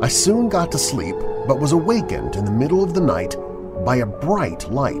 I soon got to sleep, but was awakened in the middle of the night by a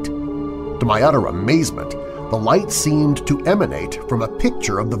bright light. To my utter amazement, the light seemed to emanate from a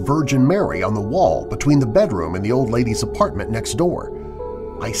picture of the Virgin Mary on the wall between the bedroom and the old lady's apartment next door.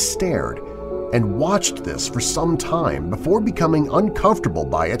 I stared and watched this for some time before becoming uncomfortable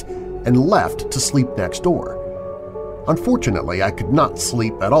by it and left to sleep next door. Unfortunately, I could not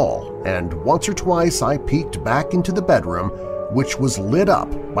sleep at all, and once or twice I peeked back into the bedroom, which was lit up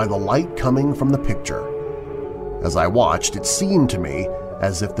by the light coming from the picture. As I watched, it seemed to me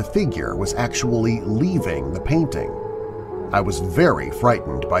as if the figure was actually leaving the painting. I was very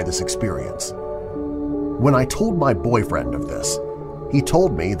frightened by this experience. When I told my boyfriend of this, he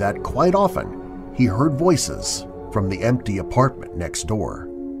told me that quite often he heard voices from the empty apartment next door.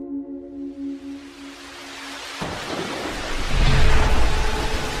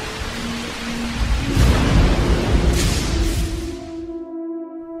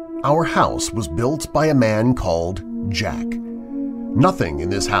 Our house was built by a man called Jack. Nothing in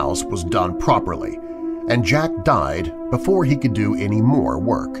this house was done properly, and Jack died before he could do any more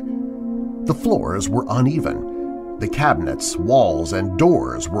work. The floors were uneven. The cabinets, walls, and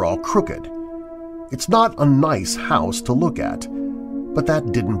doors were all crooked. It's not a nice house to look at, but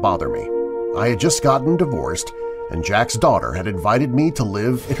that didn't bother me. I had just gotten divorced, and Jack's daughter had invited me to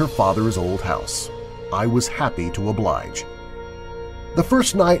live in her father's old house. I was happy to oblige. The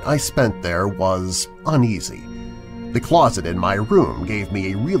first night I spent there was uneasy. The closet in my room gave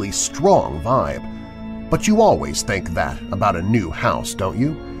me a really strong vibe. But you always think that about a new house, don't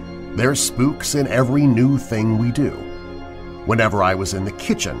you? There's spooks in every new thing we do. Whenever I was in the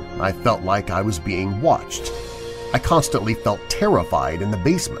kitchen, I felt like I was being watched. I constantly felt terrified in the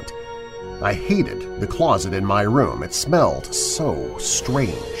basement. I hated the closet in my room. It smelled so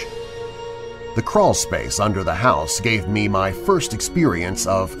strange. The crawl space under the house gave me my first experience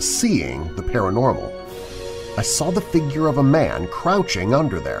of seeing the paranormal. I saw the figure of a man crouching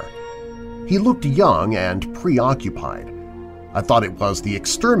under there. He looked young and preoccupied. I thought it was the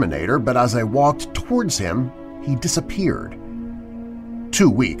exterminator, but as I walked towards him, he disappeared. 2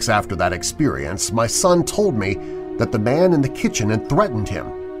 weeks after that experience, my son told me that the man in the kitchen had threatened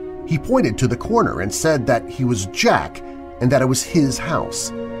him. He pointed to the corner and said that he was Jack and that it was his house.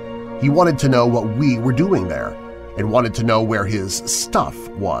 He wanted to know what we were doing there and wanted to know where his stuff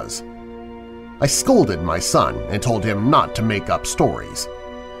was. I scolded my son and told him not to make up stories.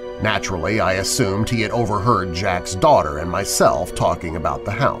 Naturally, I assumed he had overheard Jack's daughter and myself talking about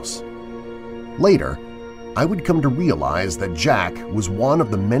the house. Later, I would come to realize that Jack was one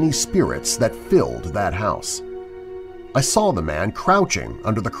of the many spirits that filled that house. I saw the man crouching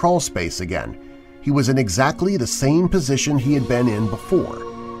under the crawl space again. He was in exactly the same position he had been in before.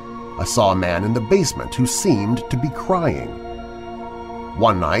 I saw a man in the basement who seemed to be crying.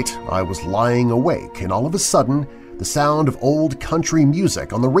 One night, I was lying awake and all of a sudden, the sound of old country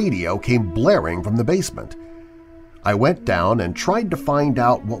music on the radio came blaring from the basement. I went down and tried to find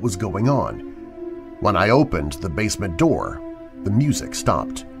out what was going on. When I opened the basement door, the music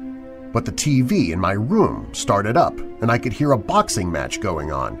stopped. But the TV in my room started up and I could hear a boxing match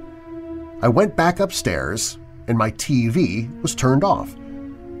going on. I went back upstairs and my TV was turned off.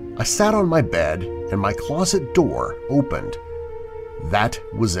 I sat on my bed and my closet door opened. That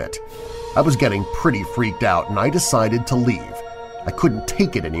was it. I was getting pretty freaked out and I decided to leave. I couldn't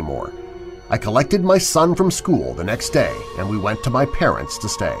take it anymore. I collected my son from school the next day and we went to my parents to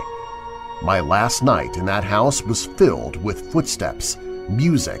stay. My last night in that house was filled with footsteps,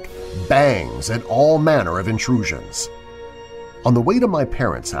 music, bangs, and all manner of intrusions. On the way to my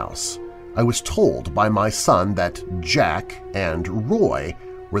parents' house, I was told by my son that Jack and Roy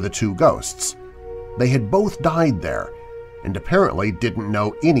were the two ghosts. They had both died there and apparently didn't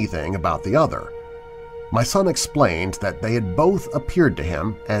know anything about the other. My son explained that they had both appeared to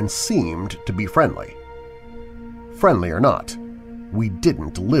him and seemed to be friendly. Friendly or not, we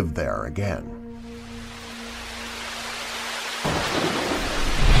didn't live there again.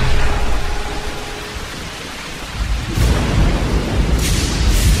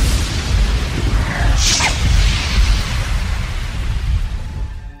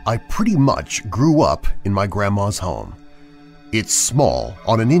 I pretty much grew up in my grandma's home. It's small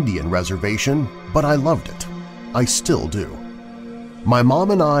on an Indian reservation, but I loved it. I still do. My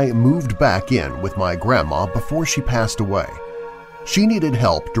mom and I moved back in with my grandma before she passed away. She needed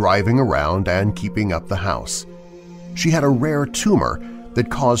help driving around and keeping up the house. She had a rare tumor that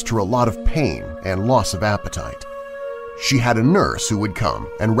caused her a lot of pain and loss of appetite. She had a nurse who would come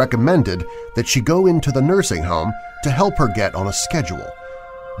and recommended that she go into the nursing home to help her get on a schedule.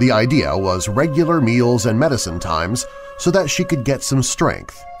 The idea was regular meals and medicine times so that she could get some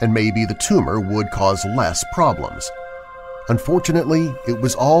strength and maybe the tumor would cause less problems. Unfortunately, it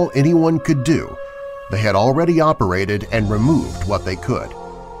was all anyone could do. They had already operated and removed what they could.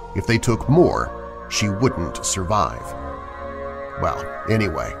 If they took more, she wouldn't survive. Well,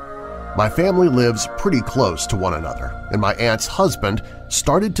 anyway, my family lives pretty close to one another, and my aunt's husband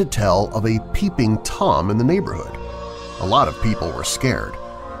started to tell of a peeping Tom in the neighborhood. A lot of people were scared.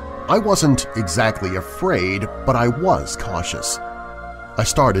 I wasn't exactly afraid, but I was cautious. I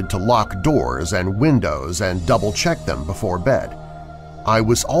started to lock doors and windows and double-check them before bed. I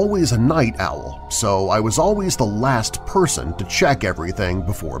was always a night owl, so I was always the last person to check everything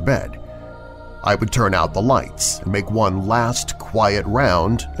before bed. I would turn out the lights and make one last quiet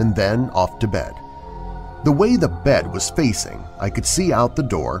round and then off to bed. The way the bed was facing, I could see out the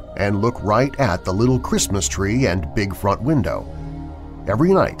door and look right at the little Christmas tree and big front window.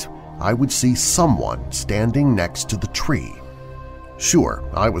 Every night, I would see someone standing next to the tree. Sure,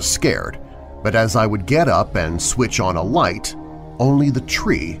 I was scared, but as I would get up and switch on a light, only the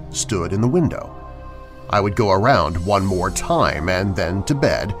tree stood in the window. I would go around one more time and then to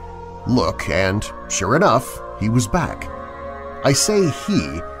bed, look, and sure enough, he was back. I say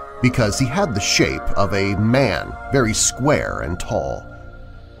he because he had the shape of a man, very square and tall.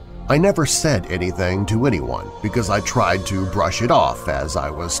 I never said anything to anyone because I tried to brush it off as I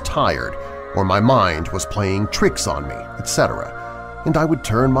was tired or my mind was playing tricks on me, etc., and I would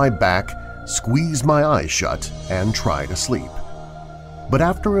turn my back, squeeze my eyes shut, and try to sleep. But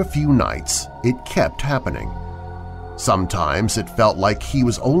after a few nights, it kept happening. Sometimes it felt like he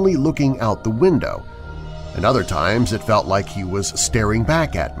was only looking out the window, and other times it felt like he was staring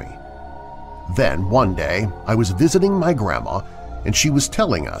back at me. Then one day I was visiting my grandma and she was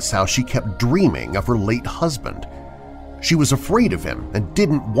telling us how she kept dreaming of her late husband. She was afraid of him and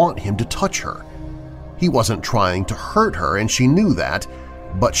didn't want him to touch her. He wasn't trying to hurt her and she knew that,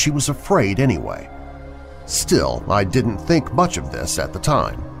 but she was afraid anyway. Still, I didn't think much of this at the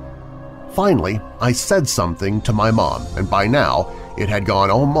time. Finally, I said something to my mom, and by now it had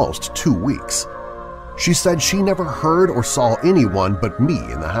gone almost 2 weeks. She said she never heard or saw anyone but me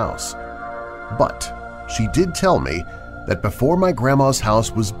in the house. But she did tell me that before my grandma's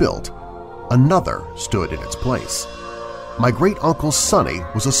house was built, another stood in its place. My great-uncle Sonny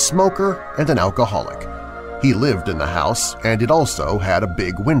was a smoker and an alcoholic. He lived in the house, and it also had a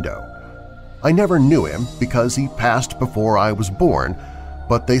big window. I never knew him because he passed before I was born,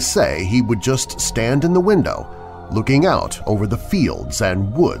 but they say he would just stand in the window, looking out over the fields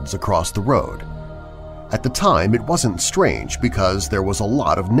and woods across the road. At the time, it wasn't strange because there was a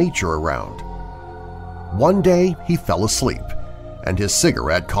lot of nature around. One day, he fell asleep, and his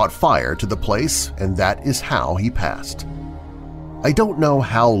cigarette caught fire to the place, and that is how he passed. I don't know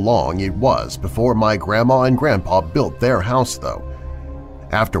how long it was before my grandma and grandpa built their house, though.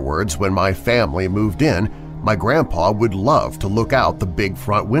 Afterwards, when my family moved in, my grandpa would love to look out the big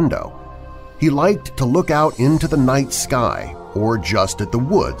front window. He liked to look out into the night sky or just at the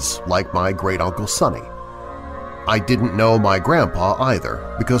woods like my great-uncle Sonny. I didn't know my grandpa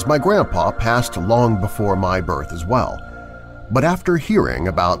either because my grandpa passed long before my birth as well. But after hearing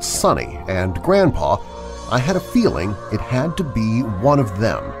about Sonny and Grandpa, I had a feeling it had to be one of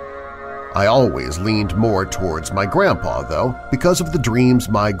them. I always leaned more towards my grandpa, though, because of the dreams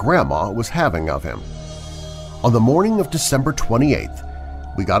my grandma was having of him. On the morning of December 28th,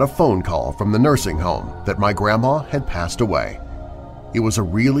 we got a phone call from the nursing home that my grandma had passed away. It was a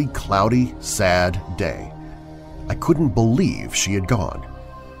really cloudy, sad day. I couldn't believe she had gone.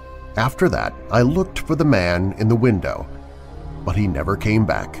 After that, I looked for the man in the window, but he never came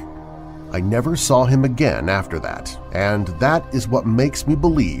back. I never saw him again after that, and that is what makes me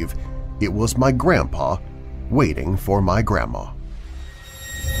believe it was my grandpa waiting for my grandma.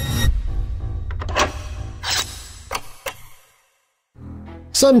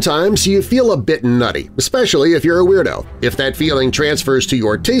 Sometimes you feel a bit nutty, especially if you're a weirdo. If that feeling transfers to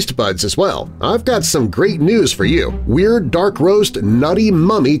your taste buds as well, I've got some great news for you. Weird Dark Roast Nutty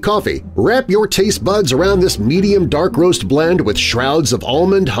Mummy Coffee. Wrap your taste buds around this medium dark roast blend with shrouds of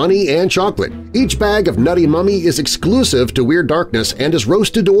almond, honey, and chocolate. Each bag of Nutty Mummy is exclusive to Weird Darkness and is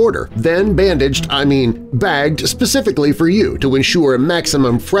roasted to order, then bagged specifically for you to ensure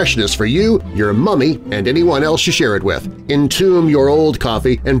maximum freshness for you, your mummy, and anyone else you share it with. Entomb your old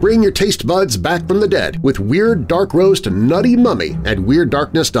coffee and bring your taste buds back from the dead with Weird Dark Roast Nutty Mummy at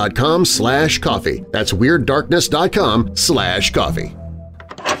WeirdDarkness.com/coffee. That's WeirdDarkness.com/coffee.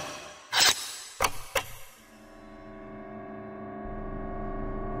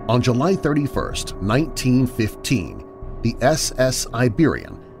 On July 31, 1915, the SS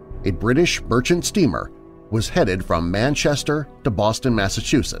Iberian, a British merchant steamer, was headed from Manchester to Boston,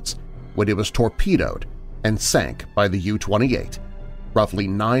 Massachusetts, when it was torpedoed and sank by the U-28, roughly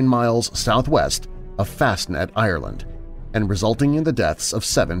 9 miles southwest of Fastnet, Ireland, and resulting in the deaths of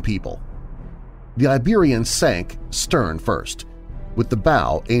 7 people. The Iberian sank stern first, with the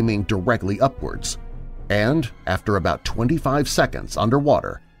bow aiming directly upwards, and after about 25 seconds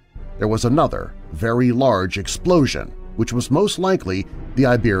underwater, there was another very large explosion, which was most likely the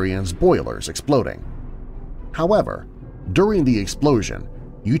Iberian's boilers exploding. However, during the explosion,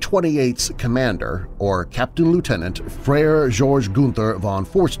 U-28's commander, or Captain Lieutenant Frere George Gunther von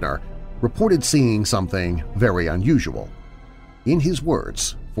Forstner, reported seeing something very unusual. In his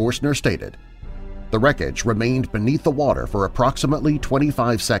words, Forstner stated, "The wreckage remained beneath the water for approximately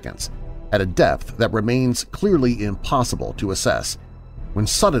 25 seconds, at a depth that remains clearly impossible to assess, when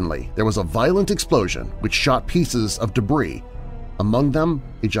suddenly there was a violent explosion which shot pieces of debris, among them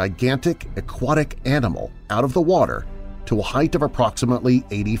a gigantic aquatic animal out of the water to a height of approximately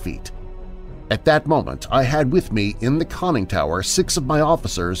 80 feet. At that moment, I had with me in the conning tower 6 of my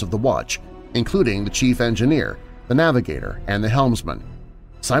officers of the watch, including the chief engineer, the navigator, and the helmsman.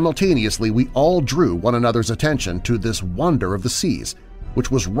 Simultaneously, we all drew one another's attention to this wonder of the seas,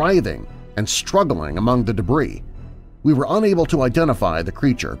 which was writhing and struggling among the debris. We were unable to identify the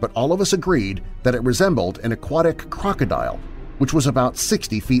creature, but all of us agreed that it resembled an aquatic crocodile, which was about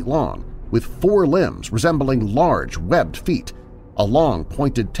 60 feet long, with 4 limbs resembling large webbed feet, a long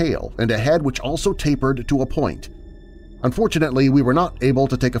pointed tail, and a head which also tapered to a point. Unfortunately, we were not able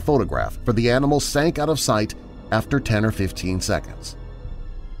to take a photograph, for the animal sank out of sight after 10 or 15 seconds.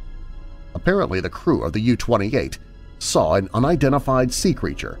 Apparently, the crew of the U-28 saw an unidentified sea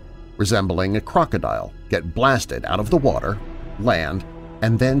creature resembling a crocodile get blasted out of the water, land,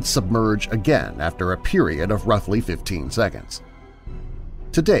 and then submerge again after a period of roughly 15 seconds.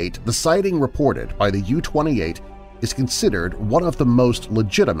 To date, the sighting reported by the U-28 is considered one of the most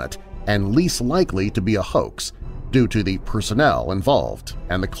legitimate and least likely to be a hoax due to the personnel involved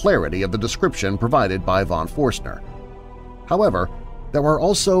and the clarity of the description provided by von Forstner. However, there are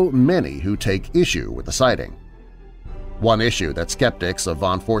also many who take issue with the sighting. One issue that skeptics of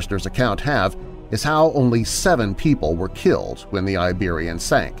von Forstner's account have is how only 7 people were killed when the Iberian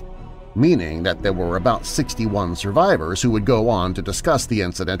sank, meaning that there were about 61 survivors who would go on to discuss the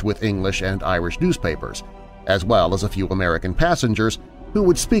incident with English and Irish newspapers, as well as a few American passengers who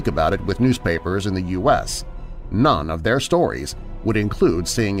would speak about it with newspapers in the U.S. None of their stories would include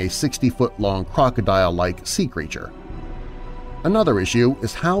seeing a 60-foot-long crocodile-like sea creature. Another issue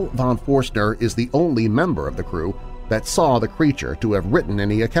is how von Forstner is the only member of the crew that saw the creature to have written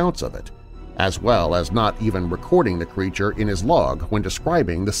any accounts of it, as well as not even recording the creature in his log when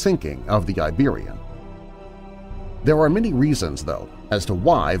describing the sinking of the Iberian. There are many reasons, though, as to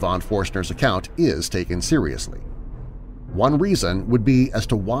why von Forstner's account is taken seriously. One reason would be as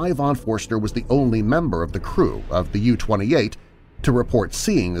to why von Forstner was the only member of the crew of the U-28 to report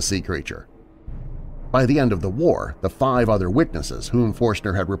seeing the sea creature. By the end of the war, the 5 other witnesses whom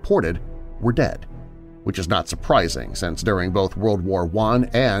Forstner had reported were dead, which is not surprising since during both World War I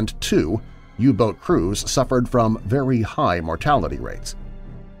and II, U-boat crews suffered from very high mortality rates.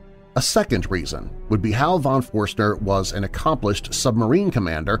 A second reason would be how von Forstner was an accomplished submarine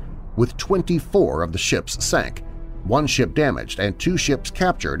commander with 24 of the ships sank, 1 ship damaged, and 2 ships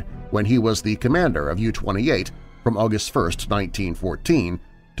captured when he was the commander of U-28 from August 1, 1914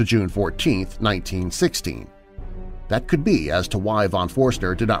 to June 14, 1916. That could be as to why von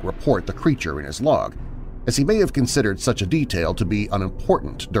Forstner did not report the creature in his log, as he may have considered such a detail to be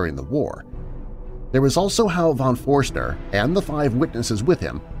unimportant during the war. There is also how von Forstner and the 5 witnesses with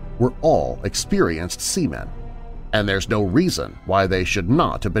him were all experienced seamen, and there's no reason why they should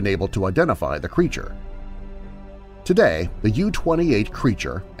not have been able to identify the creature. Today, the U-28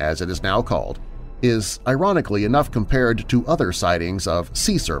 creature, as it is now called, is ironically enough compared to other sightings of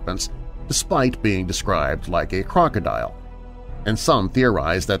sea serpents despite being described like a crocodile, and some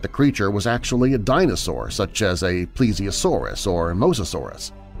theorize that the creature was actually a dinosaur such as a plesiosaurus or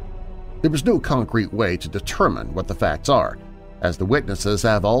mosasaurus. There is no concrete way to determine what the facts are, as the witnesses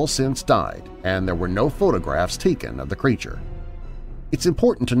have all since died and there were no photographs taken of the creature. It's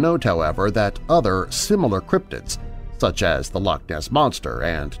important to note, however, that other similar cryptids, such as the Loch Ness Monster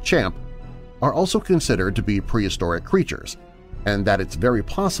and Champ, are also considered to be prehistoric creatures, and that it's very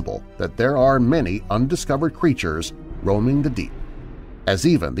possible that there are many undiscovered creatures roaming the deep, as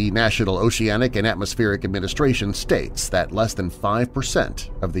even the National Oceanic and Atmospheric Administration states that less than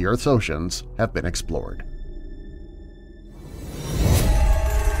 5% of the Earth's oceans have been explored.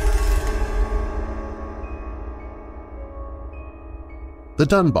 The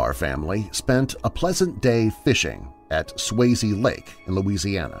Dunbar family spent a pleasant day fishing at Swayze Lake in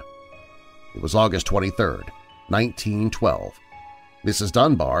Louisiana. It was August 23, 1912. Mrs.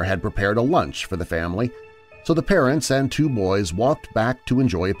 Dunbar had prepared a lunch for the family, so the parents and 2 boys walked back to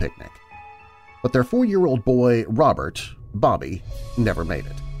enjoy a picnic. But their 4-year-old boy, Robert, Bobby, never made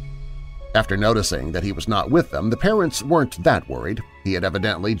it. After noticing that he was not with them, the parents weren't that worried. He had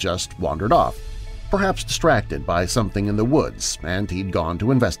evidently just wandered off, perhaps distracted by something in the woods, and he'd gone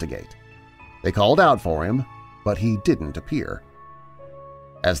to investigate. They called out for him, but he didn't appear.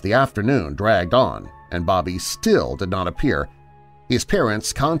 As the afternoon dragged on and Bobby still did not appear, his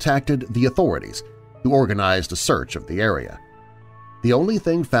parents contacted the authorities, who organized a search of the area. The only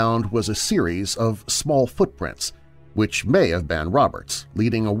thing found was a series of small footprints, which may have been Robert's,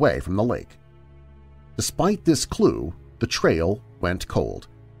 leading away from the lake. Despite this clue, the trail went cold.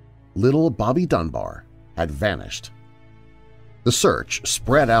 Little Bobby Dunbar had vanished. The search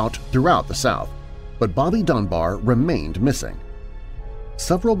spread out throughout the South, but Bobby Dunbar remained missing.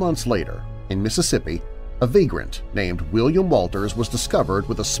 Several months later, in Mississippi, a vagrant named William Walters was discovered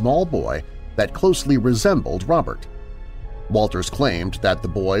with a small boy that closely resembled Robert. Walters claimed that the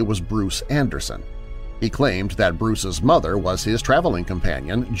boy was Bruce Anderson. He claimed that Bruce's mother was his traveling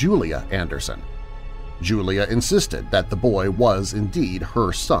companion, Julia Anderson. Julia insisted that the boy was indeed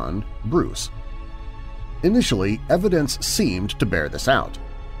her son, Bruce. Initially, evidence seemed to bear this out.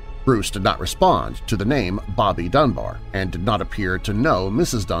 Bruce did not respond to the name Bobby Dunbar and did not appear to know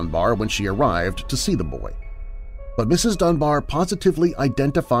Mrs. Dunbar when she arrived to see the boy. But Mrs. Dunbar positively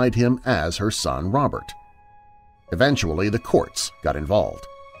identified him as her son Robert. Eventually, the courts got involved.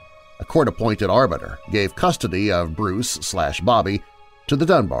 A court-appointed arbiter gave custody of Bruce/Bobby to the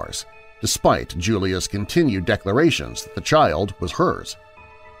Dunbars, despite Julia's continued declarations that the child was hers.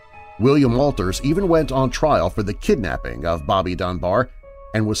 William Walters even went on trial for the kidnapping of Bobby Dunbar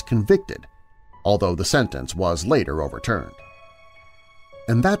and was convicted, although the sentence was later overturned.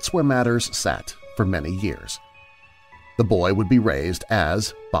 And that's where matters sat for many years. The boy would be raised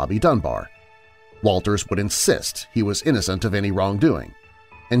as Bobby Dunbar. Walters would insist he was innocent of any wrongdoing,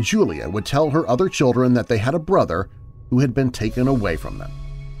 and Julia would tell her other children that they had a brother who had been taken away from them.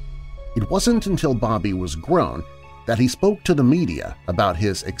 It wasn't until Bobby was grown that he spoke to the media about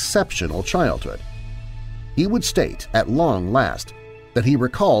his exceptional childhood. He would state, at long last, that he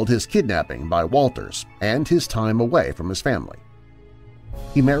recalled his kidnapping by Walters and his time away from his family.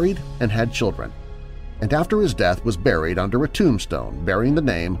 He married and had children, and after his death was buried under a tombstone bearing the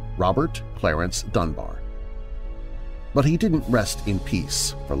name Robert Clarence Dunbar. But he didn't rest in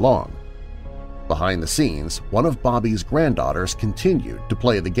peace for long. Behind the scenes, one of Bobby's granddaughters continued to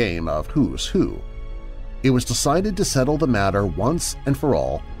play the game of Who's Who. It was decided to settle the matter once and for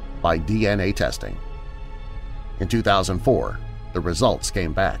all by DNA testing. In 2004, the results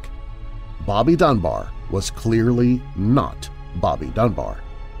came back. Bobby Dunbar was clearly not Bobby Dunbar.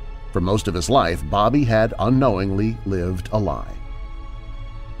 For most of his life, Bobby had unknowingly lived a lie.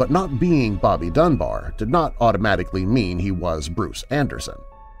 But not being Bobby Dunbar did not automatically mean he was Bruce Anderson.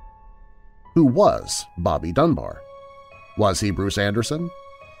 Who was Bobby Dunbar? Was he Bruce Anderson?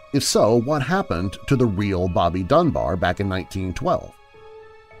 If so, what happened to the real Bobby Dunbar back in 1912?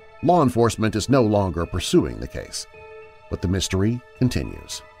 Law enforcement is no longer pursuing the case, but the mystery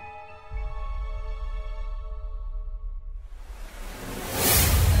continues.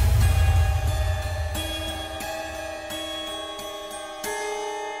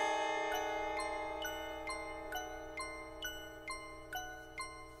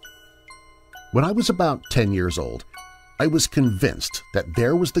 When I was about 10 years old, I was convinced that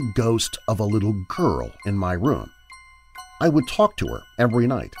there was the ghost of a little girl in my room. I would talk to her every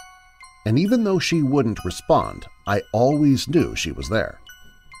night, and even though she wouldn't respond, I always knew she was there.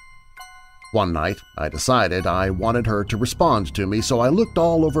 One night, I decided I wanted her to respond to me, so I looked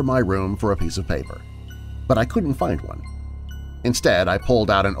all over my room for a piece of paper, but I couldn't find one. Instead, I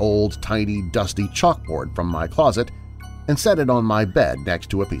pulled out an old, tiny, dusty chalkboard from my closet and set it on my bed next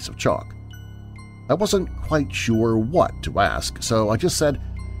to a piece of chalk. I wasn't quite sure what to ask, so I just said,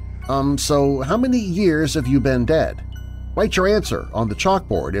 so how many years have you been dead? Write your answer on the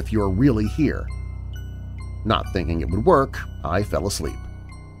chalkboard if you're really here. Not thinking it would work, I fell asleep.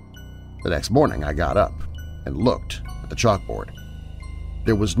 The next morning I got up and looked at the chalkboard.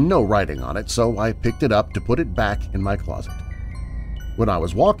 There was no writing on it, so I picked it up to put it back in my closet. When I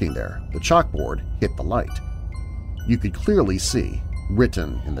was walking there, the chalkboard hit the light. You could clearly see,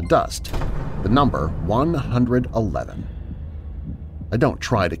 written in the dust, the number 111. I don't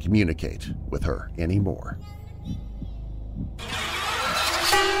try to communicate with her anymore.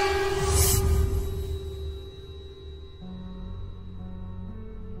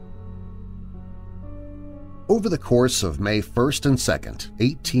 Over the course of May 1st and 2nd,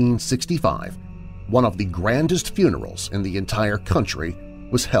 1865, one of the grandest funerals in the entire country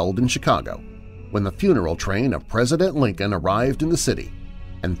was held in Chicago when the funeral train of President Lincoln arrived in the city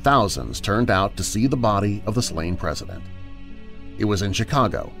and thousands turned out to see the body of the slain president. It was in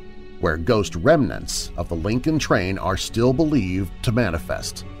Chicago, where ghost remnants of the Lincoln train are still believed to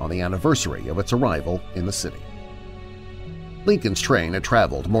manifest on the anniversary of its arrival in the city. Lincoln's train had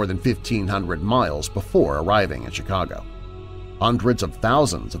traveled more than 1,500 miles before arriving in Chicago. Hundreds of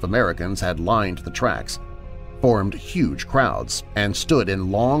thousands of Americans had lined the tracks, formed huge crowds, and stood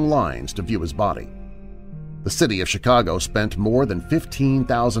in long lines to view his body. The city of Chicago spent more than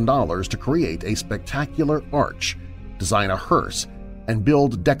 $15,000 to create a spectacular arch, design a hearse, and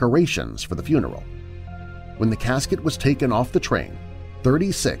build decorations for the funeral. When the casket was taken off the train,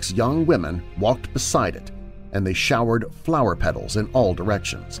 36 young women walked beside it, and they showered flower petals in all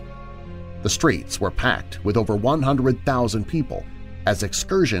directions. The streets were packed with over 100,000 people, as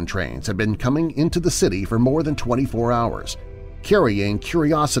excursion trains had been coming into the city for more than 24 hours, carrying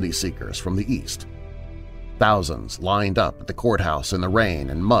curiosity seekers from the east. Thousands lined up at the courthouse in the rain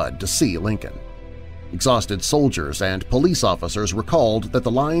and mud to see Lincoln. Exhausted soldiers and police officers recalled that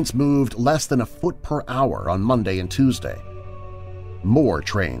the lines moved less than a foot per hour on Monday and Tuesday. More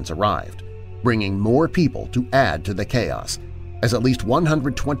trains arrived, bringing more people to add to the chaos, as at least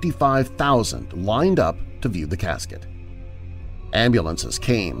 125,000 lined up to view the casket. Ambulances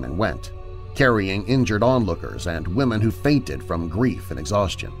came and went, carrying injured onlookers and women who fainted from grief and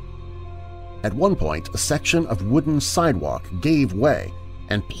exhaustion. At one point, a section of wooden sidewalk gave way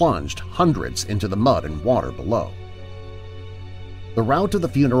and plunged hundreds into the mud and water below. The route of the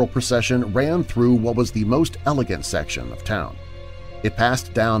funeral procession ran through what was the most elegant section of town. It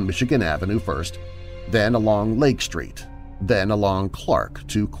passed down Michigan Avenue first, then along Lake Street, then along Clark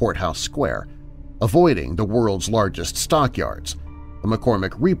to Courthouse Square, avoiding the world's largest stockyards, the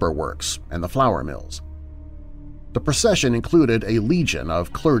McCormick Reaper Works, and the flour mills. The procession included a legion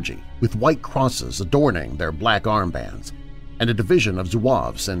of clergy with white crosses adorning their black armbands, and a division of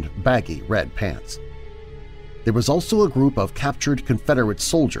zouaves in baggy red pants. There was also a group of captured Confederate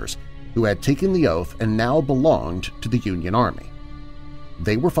soldiers who had taken the oath and now belonged to the Union Army.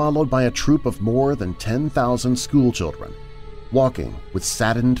 They were followed by a troop of more than 10,000 schoolchildren, walking with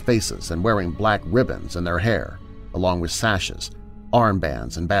saddened faces and wearing black ribbons in their hair, along with sashes,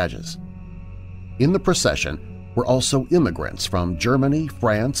 armbands, and badges. In the procession were also immigrants from Germany,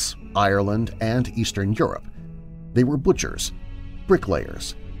 France, Ireland, and Eastern Europe. They were butchers,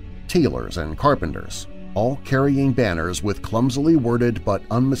 bricklayers, tailors, and carpenters, all carrying banners with clumsily worded but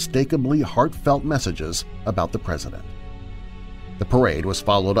unmistakably heartfelt messages about the president. The parade was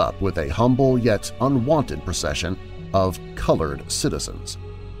followed up with a humble yet unwanted procession of colored citizens.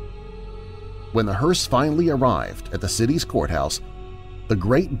 When the hearse finally arrived at the city's courthouse, the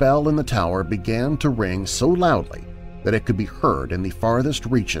great bell in the tower began to ring so loudly that it could be heard in the farthest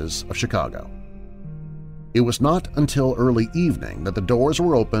reaches of Chicago. It was not until early evening that the doors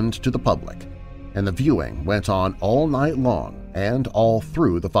were opened to the public, and the viewing went on all night long and all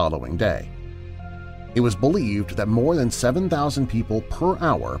through the following day. It was believed that more than 7,000 people per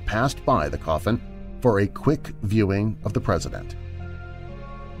hour passed by the coffin for a quick viewing of the president.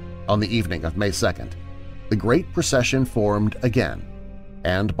 On the evening of May 2nd, the great procession formed again,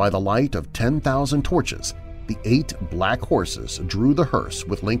 and by the light of 10,000 torches, the 8 black horses drew the hearse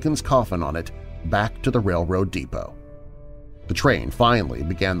with Lincoln's coffin on it back to the railroad depot. The train finally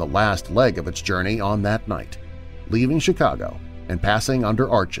began the last leg of its journey on that night, leaving Chicago and passing under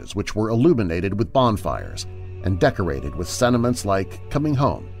arches which were illuminated with bonfires and decorated with sentiments like "Coming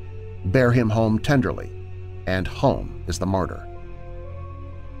home," "Bear him home tenderly," and "Home is the martyr."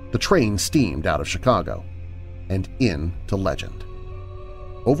 The train steamed out of Chicago and into legend.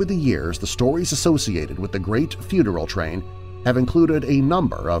 Over the years, the stories associated with the great funeral train have included a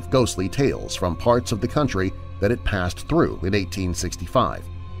number of ghostly tales from parts of the country that it passed through in 1865.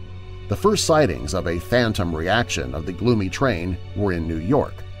 The first sightings of a phantom reaction of the gloomy train were in New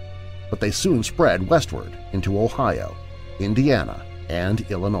York, but they soon spread westward into Ohio, Indiana, and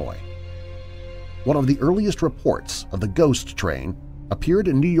Illinois. One of the earliest reports of the ghost train appeared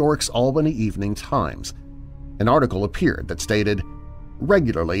in New York's Albany Evening Times. An article appeared that stated,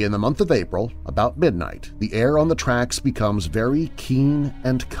 "Regularly in the month of April, about midnight, the air on the tracks becomes very keen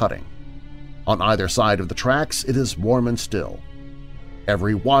and cutting. On either side of the tracks it is warm and still.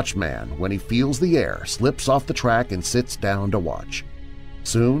 Every watchman, when he feels the air, slips off the track and sits down to watch.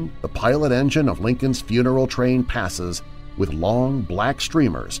 Soon the pilot engine of Lincoln's funeral train passes with long black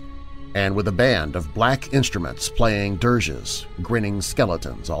streamers and with a band of black instruments playing dirges, grinning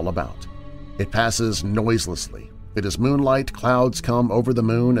skeletons all about. It passes noiselessly. It is moonlight, clouds come over the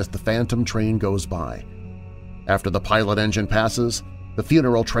moon as the phantom train goes by. After the pilot engine passes, the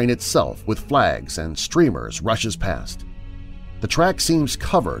funeral train itself with flags and streamers rushes past. The track seems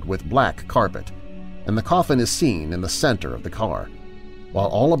covered with black carpet, and the coffin is seen in the center of the car, while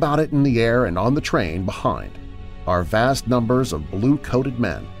all about it in the air and on the train behind are vast numbers of blue-coated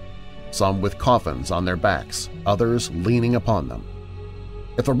men, some with coffins on their backs, others leaning upon them.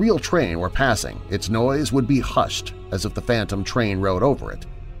 If a real train were passing, its noise would be hushed as if the phantom train rode over it.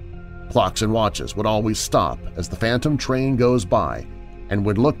 Clocks and watches would always stop as the phantom train goes by, and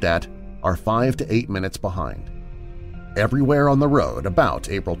when looked at are 5 to 8 minutes behind. Everywhere on the road about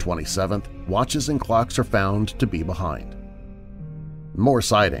April 27th, watches and clocks are found to be behind." More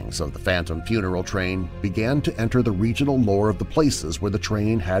sightings of the phantom funeral train began to enter the regional lore of the places where the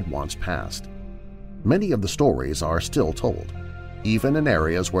train had once passed. Many of the stories are still told, even in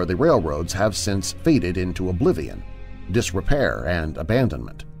areas where the railroads have since faded into oblivion, disrepair, and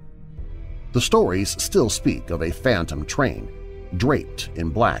abandonment. The stories still speak of a phantom train, draped in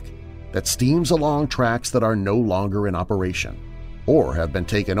black, that steams along tracks that are no longer in operation or have been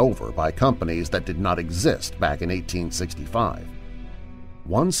taken over by companies that did not exist back in 1865.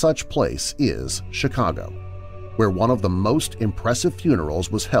 One such place is Chicago, where one of the most impressive funerals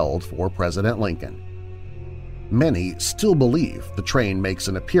was held for President Lincoln. Many still believe the train makes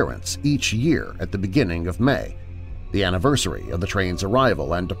an appearance each year at the beginning of May, the anniversary of the train's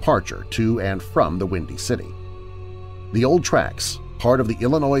arrival and departure to and from the Windy City. The old tracks, part of the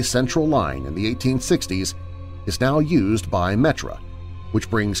Illinois Central Line in the 1860s, is now used by Metra, which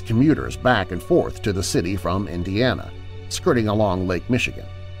brings commuters back and forth to the city from Indiana, skirting along Lake Michigan.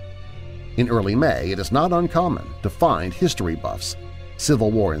 In early May, it is not uncommon to find history buffs,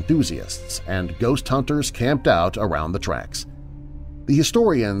 Civil War enthusiasts, and ghost hunters camped out around the tracks. The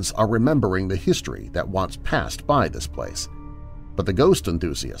historians are remembering the history that once passed by this place, but the ghost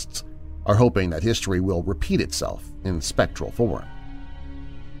enthusiasts are hoping that history will repeat itself in spectral form.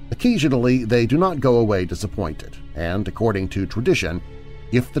 Occasionally, they do not go away disappointed, and according to tradition,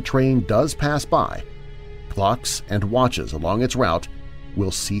 if the train does pass by, clocks and watches along its route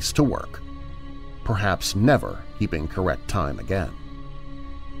will cease to work, perhaps never keeping correct time again.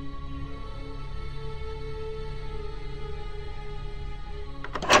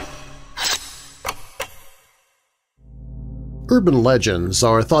 Urban legends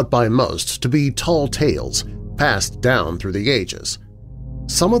are thought by most to be tall tales passed down through the ages.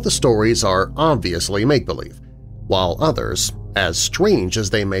 Some of the stories are obviously make-believe, while others, as strange as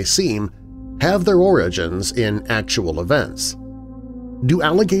they may seem, have their origins in actual events. Do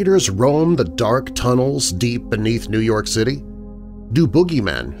alligators roam the dark tunnels deep beneath New York City? Do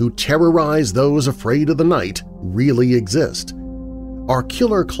boogeymen who terrorize those afraid of the night really exist? Are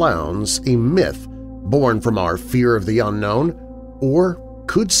killer clowns a myth born from our fear of the unknown, or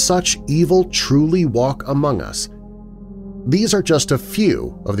could such evil truly walk among us? These are just a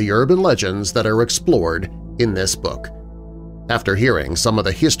few of the urban legends that are explored in this book. After hearing some of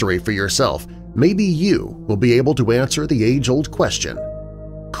the history for yourself, maybe you will be able to answer the age-old question,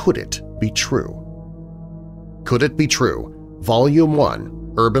 could it be true? Could It Be True? Volume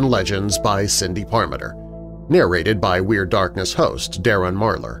 1, Urban Legends by Cindy Parmiter, narrated by Weird Darkness host Darren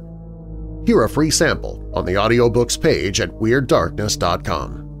Marlar. Hear a free sample on the audiobooks page at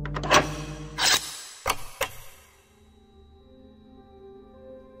WeirdDarkness.com.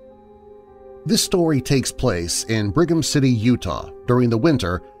 This story takes place in Brigham City, Utah during the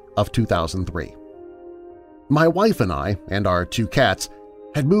winter of 2003. My wife and I and our 2 cats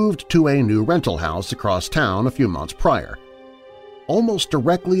had moved to a new rental house across town a few months prior. Almost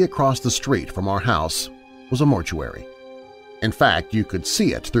directly across the street from our house was a mortuary. In fact, you could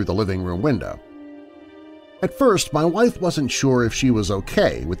see it through the living room window. At first, my wife wasn't sure if she was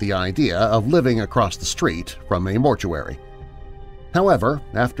okay with the idea of living across the street from a mortuary. However,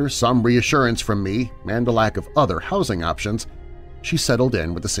 after some reassurance from me and a lack of other housing options, she settled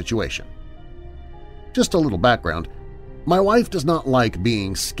in with the situation. Just a little background, my wife does not like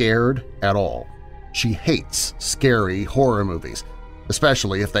being scared at all. She hates scary horror movies,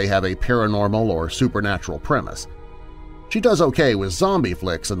 especially if they have a paranormal or supernatural premise. She does okay with zombie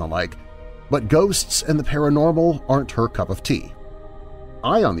flicks and the like, but ghosts and the paranormal aren't her cup of tea.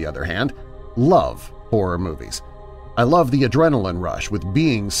 I, on the other hand, love horror movies. I love the adrenaline rush with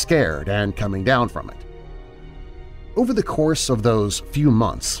being scared and coming down from it. Over the course of those few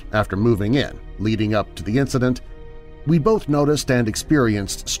months after moving in, leading up to the incident, we both noticed and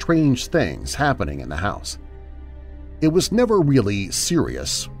experienced strange things happening in the house. It was never really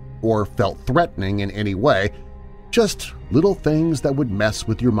serious or felt threatening in any way, just little things that would mess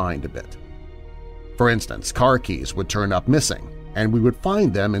with your mind a bit. For instance, car keys would turn up missing, and we would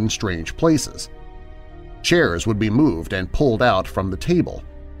find them in strange places. Chairs would be moved and pulled out from the table.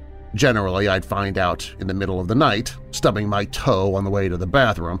 Generally, I'd find out in the middle of the night, stubbing my toe on the way to the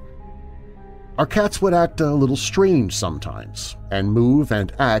bathroom. Our cats would act a little strange sometimes and move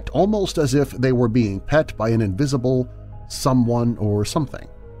and act almost as if they were being pet by an invisible someone or something.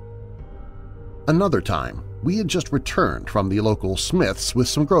 Another time, we had just returned from the local Smith's with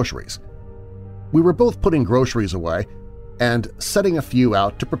some groceries. We were both putting groceries away and setting a few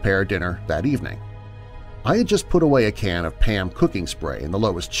out to prepare dinner that evening. I had just put away a can of Pam cooking spray in the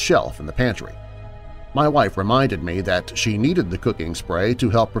lowest shelf in the pantry. My wife reminded me that she needed the cooking spray to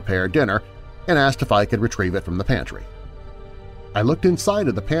help prepare dinner and asked if I could retrieve it from the pantry. I looked inside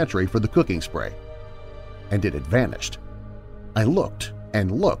of the pantry for the cooking spray, and it had vanished. I looked and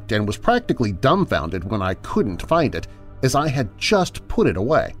was practically dumbfounded when I couldn't find it, as I had just put it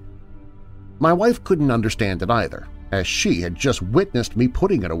away. My wife couldn't understand it either, as she had just witnessed me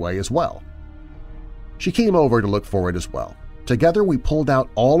putting it away as well. She came over to look for it as well. Together we pulled out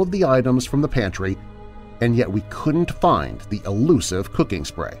all of the items from the pantry, and yet we couldn't find the elusive cooking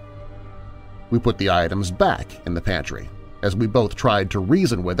spray. We put the items back in the pantry, as we both tried to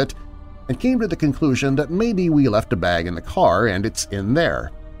reason with it and came to the conclusion that maybe we left a bag in the car and it's in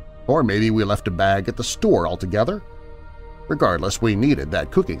there, or maybe we left a bag at the store altogether. Regardless, we needed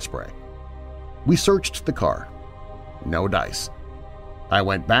that cooking spray. We searched the car. No dice. I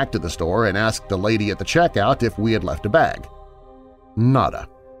went back to the store and asked the lady at the checkout if we had left a bag. Nada.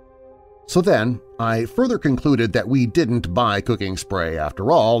 So then, I further concluded that we didn't buy cooking spray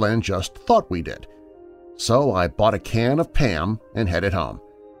after all and just thought we did. So I bought a can of Pam and headed home.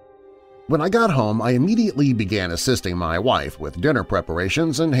 When I got home, I immediately began assisting my wife with dinner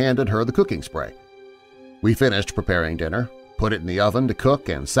preparations and handed her the cooking spray. We finished preparing dinner, put it in the oven to cook,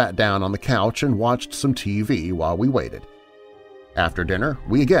 and sat down on the couch and watched some TV while we waited. After dinner,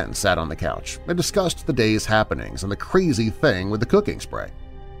 we again sat on the couch and discussed the day's happenings and the crazy thing with the cooking spray.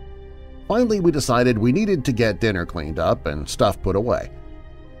 Finally, we decided we needed to get dinner cleaned up and stuff put away.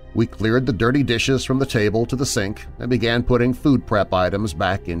 We cleared the dirty dishes from the table to the sink and began putting food prep items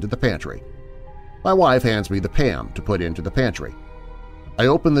back into the pantry. My wife hands me the Pam to put into the pantry. I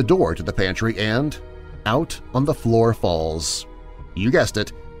open the door to the pantry and out on the floor falls, you guessed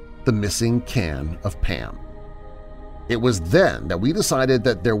it, the missing can of Pam. It was then that we decided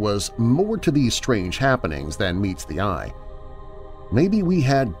that there was more to these strange happenings than meets the eye. Maybe we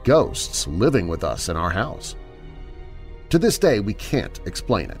had ghosts living with us in our house. To this day, we can't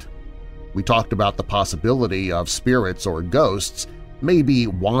explain it. We talked about the possibility of spirits or ghosts maybe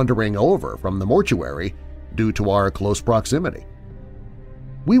wandering over from the mortuary due to our close proximity.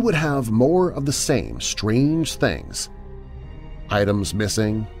 We would have more of the same strange things. Items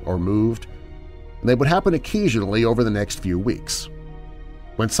missing or moved, and they would happen occasionally over the next few weeks.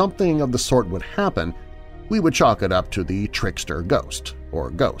 When something of the sort would happen, we would chalk it up to the trickster ghost or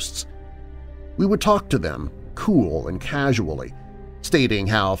ghosts. We would talk to them cool and casually, stating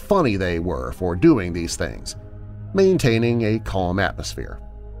how funny they were for doing these things, maintaining a calm atmosphere.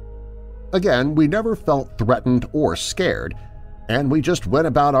 Again, we never felt threatened or scared, and we just went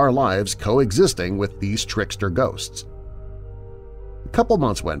about our lives coexisting with these trickster ghosts. A couple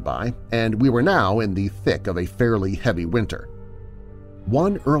months went by, and we were now in the thick of a fairly heavy winter.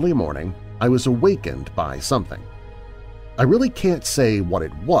 One early morning, I was awakened by something. I really can't say what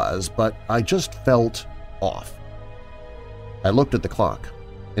it was, but I just felt off. I looked at the clock,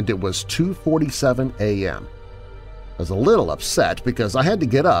 and it was 2:47 a.m. I was a little upset because I had to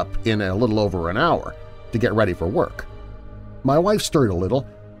get up in a little over an hour to get ready for work. My wife stirred a little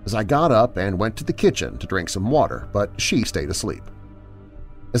as I got up and went to the kitchen to drink some water, but she stayed asleep.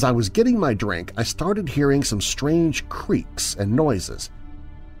 As I was getting my drink, I started hearing some strange creaks and noises.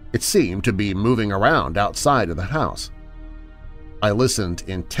 It seemed to be moving around outside of the house. I listened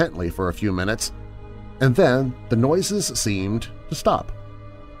intently for a few minutes, and then the noises seemed to stop.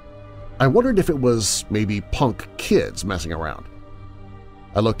 I wondered if it was maybe punk kids messing around.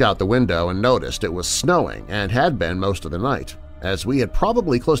 I looked out the window and noticed it was snowing and had been most of the night, as we had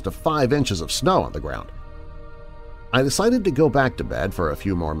probably close to 5 inches of snow on the ground. I decided to go back to bed for a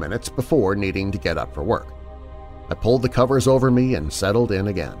few more minutes before needing to get up for work. I pulled the covers over me and settled in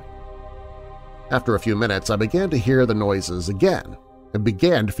again. After a few minutes, I began to hear the noises again and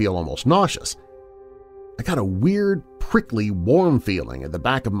began to feel almost nauseous. I got a weird, prickly, warm feeling at the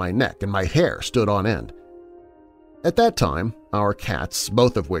back of my neck and my hair stood on end. At that time, our cats,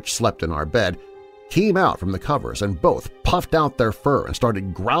 both of which slept in our bed, came out from the covers and both puffed out their fur and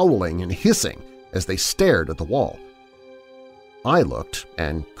started growling and hissing as they stared at the wall. I looked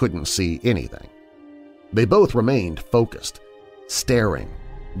and couldn't see anything. They both remained focused, staring,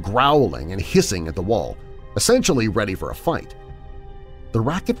 growling and hissing at the wall, essentially ready for a fight. The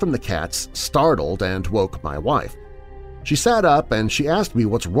racket from the cats startled and woke my wife. She sat up and she asked me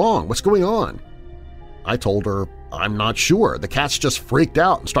what's wrong, what's going on. I told her I'm not sure, the cats just freaked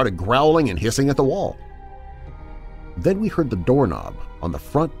out and started growling and hissing at the wall. Then we heard the doorknob on the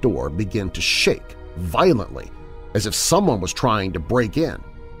front door begin to shake violently, as if someone was trying to break in.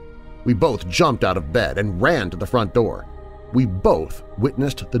 We both jumped out of bed and ran to the front door. We both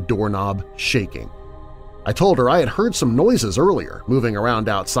witnessed the doorknob shaking. I told her I had heard some noises earlier moving around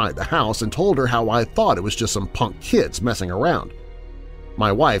outside the house and told her how I thought it was just some punk kids messing around.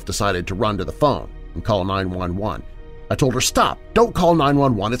 My wife decided to run to the phone and call 911. I told her, "Stop! Don't call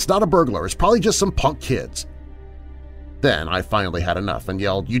 911, it's not a burglar, it's probably just some punk kids." Then I finally had enough and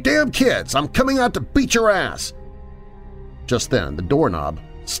yelled, "You damn kids! I'm coming out to beat your ass!" Just then the doorknob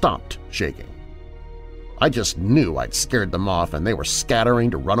stopped shaking. I just knew I'd scared them off and they were scattering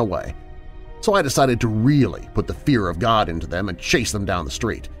to run away. So I decided to really put the fear of God into them and chase them down the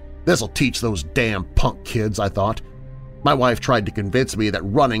street. This'll teach those damn punk kids, I thought. My wife tried to convince me that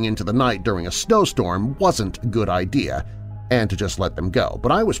running into the night during a snowstorm wasn't a good idea and to just let them go,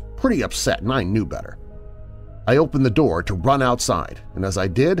 but I was pretty upset and I knew better. I opened the door to run outside, and as I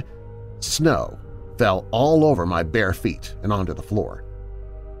did, snow fell all over my bare feet and onto the floor.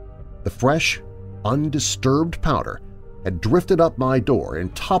 The fresh, undisturbed powder had drifted up my door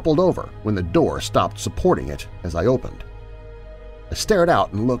and toppled over when the door stopped supporting it as I opened. I stared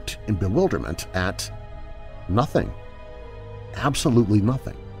out and looked in bewilderment at nothing. Absolutely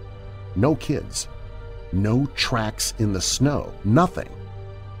nothing. No kids. No tracks in the snow. Nothing.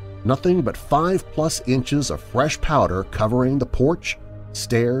 Nothing but 5+ inches of fresh powder covering the porch,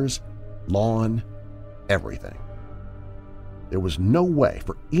 stairs, lawn, everything. There was no way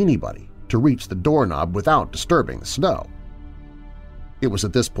for anybody to reach the doorknob without disturbing the snow. It was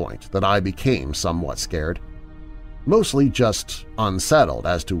at this point that I became somewhat scared, mostly just unsettled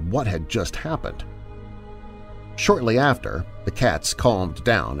as to what had just happened. Shortly after, the cats calmed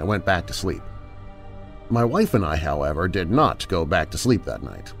down and went back to sleep. My wife and I, however, did not go back to sleep that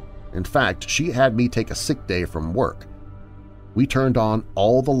night. In fact, she had me take a sick day from work. We turned on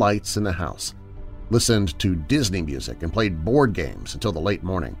all the lights in the house, listened to Disney music, and played board games until the late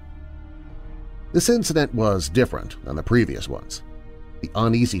morning. This incident was different than the previous ones. The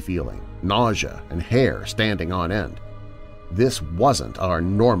uneasy feeling, nausea, and hair standing on end. This wasn't our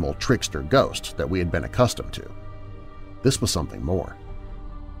normal trickster ghost that we had been accustomed to. This was something more.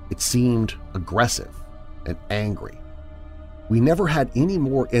 It seemed aggressive and angry. We never had any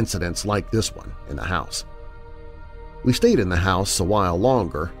more incidents like this one in the house. We stayed in the house a while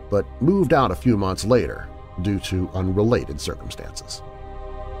longer, but moved out a few months later due to unrelated circumstances.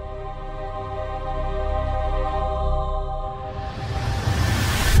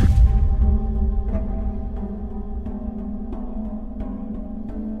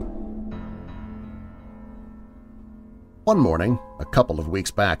 One morning, a couple of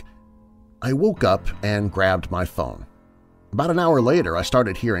weeks back, I woke up and grabbed my phone. About an hour later, I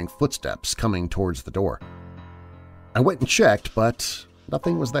started hearing footsteps coming towards the door. I went and checked, but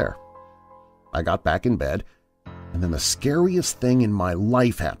nothing was there. I got back in bed, and then the scariest thing in my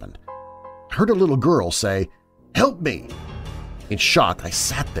life happened. I heard a little girl say, "Help me!" In shock, I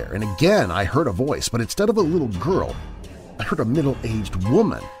sat there, and again I heard a voice, but instead of a little girl, I heard a middle-aged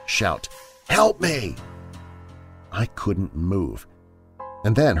woman shout, "Help me!" I couldn't move,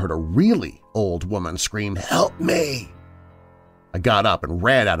 and then heard a really old woman scream, "Help me!" I got up and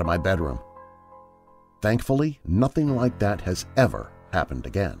ran out of my bedroom. Thankfully, nothing like that has ever happened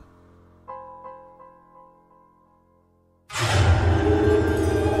again.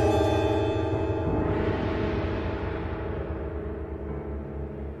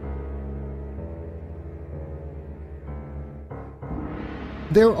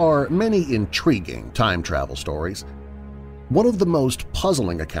 There are many intriguing time travel stories. One of the most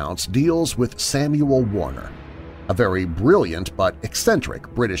puzzling accounts deals with Samuel Warner, a very brilliant but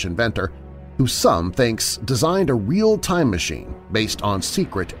eccentric British inventor who some thinks designed a real time machine based on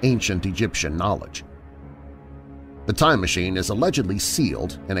secret ancient Egyptian knowledge. The time machine is allegedly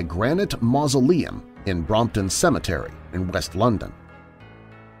sealed in a granite mausoleum in Brompton Cemetery in West London.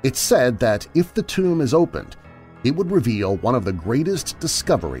 It's said that if the tomb is opened, it would reveal one of the greatest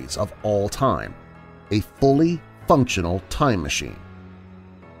discoveries of all time, a fully functional time machine.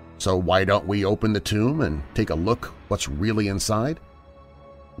 So why don't we open the tomb and take a look what's really inside?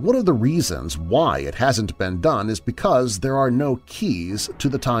 One of the reasons why it hasn't been done is because there are no keys to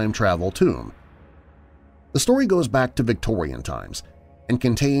the time travel tomb. The story goes back to Victorian times and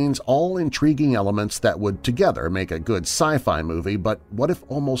contains all intriguing elements that would together make a good sci-fi movie, but what if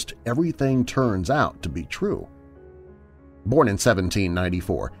almost everything turns out to be true? Born in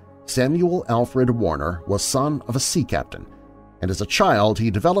 1794, Samuel Alfred Warner was son of a sea captain, and as a child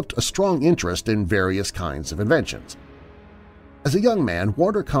he developed a strong interest in various kinds of inventions. As a young man,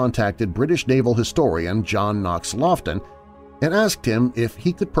 Warner contacted British naval historian John Knox Lofton and asked him if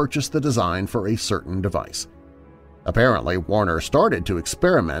he could purchase the design for a certain device. Apparently, Warner started to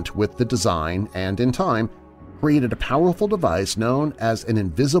experiment with the design and, in time, created a powerful device known as an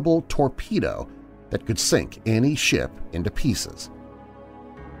invisible torpedo that could sink any ship into pieces.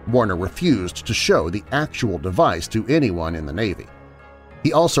 Warner refused to show the actual device to anyone in the Navy.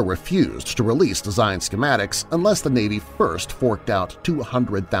 He also refused to release design schematics unless the Navy first forked out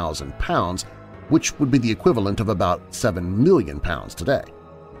 £200,000, which would be the equivalent of about £7 million today.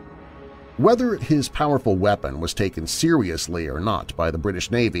 Whether his powerful weapon was taken seriously or not by the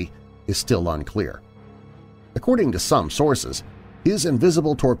British Navy is still unclear. According to some sources, his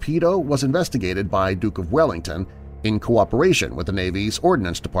invisible torpedo was investigated by Duke of Wellington in cooperation with the Navy's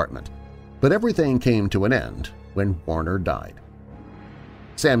Ordnance Department, but everything came to an end when Warner died.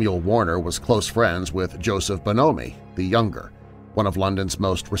 Samuel Warner was close friends with Joseph Bonomi the Younger, one of London's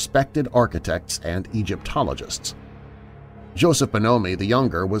most respected architects and Egyptologists. Joseph Bonomi the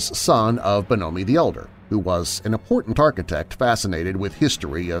Younger was son of Bonomi the Elder, who was an important architect fascinated with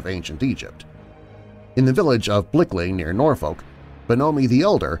history of ancient Egypt. In the village of Blickling near Norfolk, Bonomi the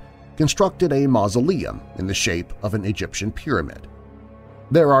Elder constructed a mausoleum in the shape of an Egyptian pyramid.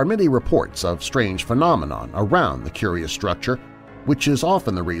 There are many reports of strange phenomenon around the curious structure, which is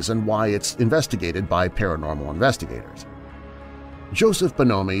often the reason why it's investigated by paranormal investigators. Joseph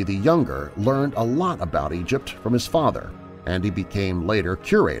Bonomi the Younger learned a lot about Egypt from his father, and he became later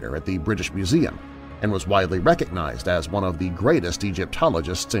curator at the British Museum and was widely recognized as one of the greatest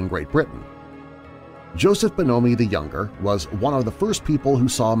Egyptologists in Great Britain. Joseph Bonomi the Younger was one of the first people who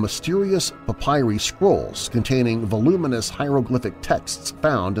saw mysterious papyri scrolls containing voluminous hieroglyphic texts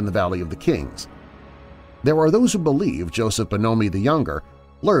found in the Valley of the Kings. There are those who believe Joseph Bonomi the Younger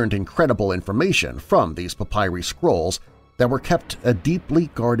learned incredible information from these papyri scrolls that were kept a deeply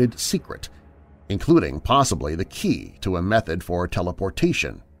guarded secret, including possibly the key to a method for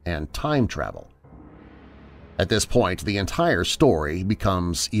teleportation and time travel. At this point, the entire story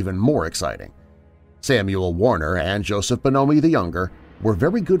becomes even more exciting. Samuel Warner and Joseph Bonomi the Younger were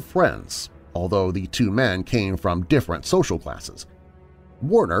very good friends, although the two men came from different social classes.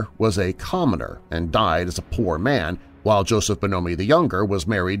 Warner was a commoner and died as a poor man, while Joseph Bonomi the Younger was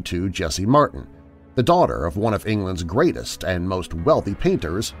married to Jessie Martin, the daughter of one of England's greatest and most wealthy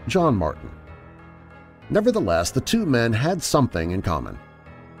painters, John Martin. Nevertheless, the two men had something in common: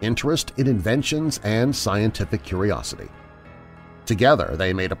 interest in inventions and scientific curiosity. Together,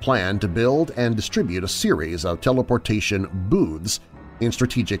 they made a plan to build and distribute a series of teleportation booths in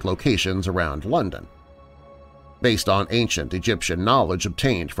strategic locations around London. Based on ancient Egyptian knowledge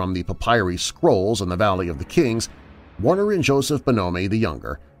obtained from the papyri scrolls in the Valley of the Kings, Warner and Joseph Bonomi the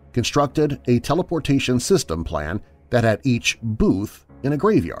Younger constructed a teleportation system plan that had each booth in a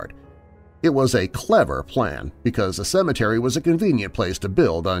graveyard. It was a clever plan because a cemetery was a convenient place to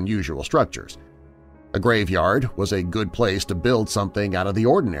build unusual structures. A graveyard was a good place to build something out of the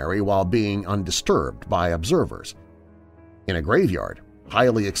ordinary while being undisturbed by observers. In a graveyard,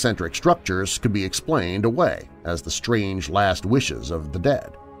 highly eccentric structures could be explained away as the strange last wishes of the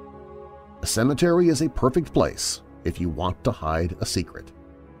dead. A cemetery is a perfect place if you want to hide a secret.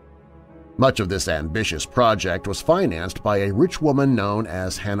 Much of this ambitious project was financed by a rich woman known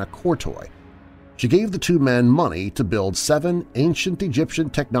as Hannah Courtoy. She gave the two men money to build 7 ancient Egyptian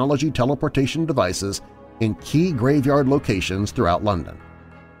technology teleportation devices in key graveyard locations throughout London.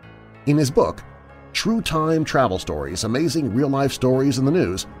 In his book, True Time Travel Stories, Amazing Real-Life Stories in the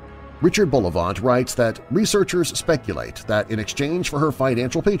News, Richard Bullivant writes that researchers speculate that in exchange for her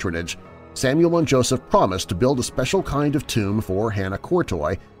financial patronage, Samuel and Joseph promised to build a special kind of tomb for Hannah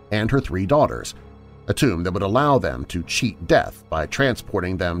Courtoy and her 3 daughters, a tomb that would allow them to cheat death by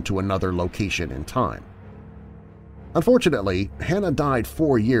transporting them to another location in time. Unfortunately, Hannah died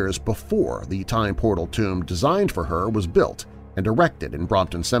 4 years before the time portal tomb designed for her was built and erected in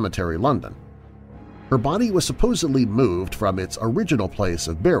Brompton Cemetery, London. Her body was supposedly moved from its original place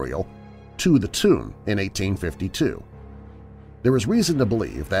of burial to the tomb in 1852. There is reason to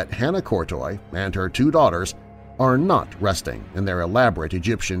believe that Hannah Courtoy and her 2 daughters are not resting in their elaborate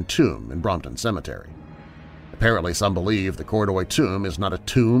Egyptian tomb in Brompton Cemetery. Apparently, some believe the Courtoy tomb is not a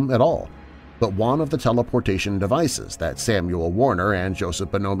tomb at all, but one of the teleportation devices that Samuel Warner and Joseph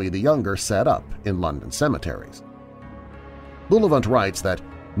Bonomi the Younger set up in London cemeteries. Bullivant writes that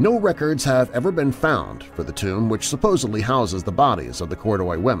no records have ever been found for the tomb which supposedly houses the bodies of the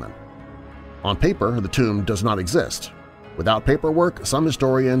Courtoy women. On paper, the tomb does not exist. Without paperwork, some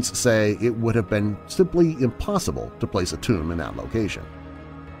historians say it would have been simply impossible to place a tomb in that location.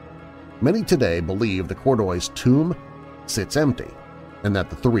 Many today believe the Courtoy's tomb sits empty and that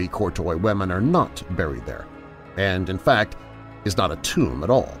the 3 Courtoy women are not buried there, and in fact is not a tomb at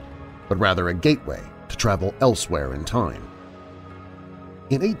all, but rather a gateway to travel elsewhere in time.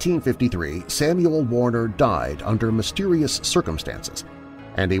 In 1853, Samuel Warner died under mysterious circumstances,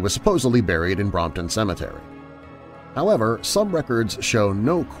 and he was supposedly buried in Brompton Cemetery. However, some records show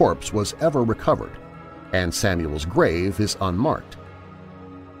no corpse was ever recovered, and Samuel's grave is unmarked.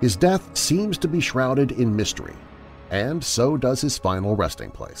 His death seems to be shrouded in mystery, and so does his final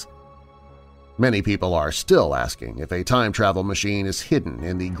resting place. Many people are still asking if a time travel machine is hidden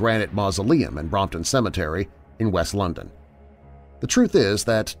in the granite mausoleum in Brompton Cemetery in West London. The truth is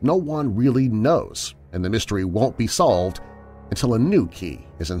that no one really knows, and the mystery won't be solved until a new key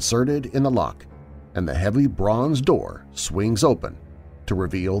is inserted in the lock and the heavy bronze door swings open to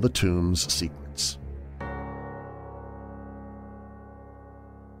reveal the tomb's secrets.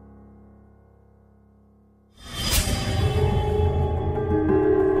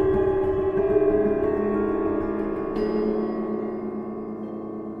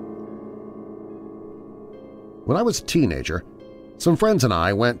 When I was a teenager, some friends and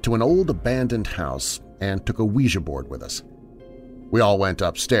I went to an old abandoned house and took a Ouija board with us. We all went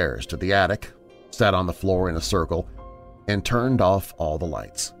upstairs to the attic, sat on the floor in a circle, and turned off all the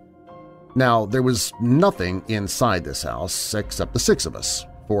lights. Now, there was nothing inside this house except the 6 of us,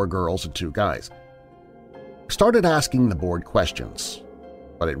 4 girls and 2 guys. We started asking the board questions,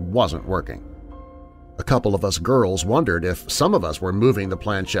 but it wasn't working. A couple of us girls wondered if some of us were moving the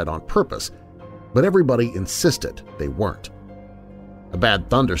planchette on purpose, but everybody insisted they weren't. A bad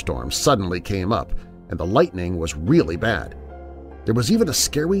thunderstorm suddenly came up, and the lightning was really bad. There was even a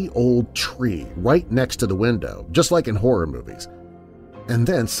scary old tree right next to the window, just like in horror movies. and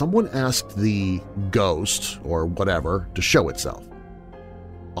then someone asked the ghost or whatever to show itself.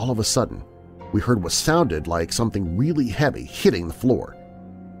 All of a sudden, we heard what sounded like something really heavy hitting the floor.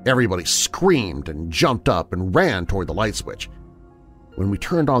 Everybody screamed and jumped up and ran toward the light switch. When we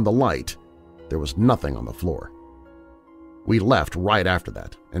turned on the light, there was nothing on the floor. We left right after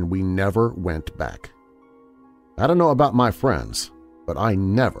that, and we never went back. I don't know about my friends, but I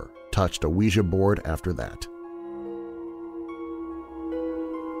never touched a Ouija board after that.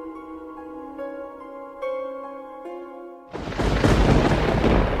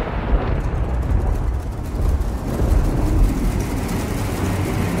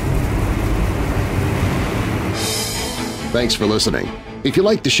 Thanks for listening. If you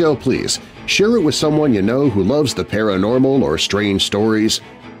like the show, please share it with someone you know who loves the paranormal or strange stories,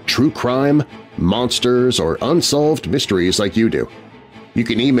 true crime, monsters, or unsolved mysteries like you do. You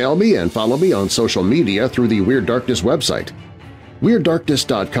can email me and follow me on social media through the Weird Darkness website.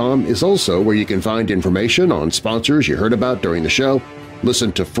 WeirdDarkness.com is also where you can find information on sponsors you heard about during the show,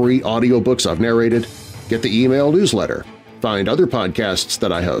 listen to free audiobooks I've narrated, get the email newsletter, find other podcasts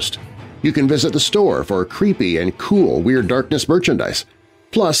that I host. You can visit the store for creepy and cool Weird Darkness merchandise.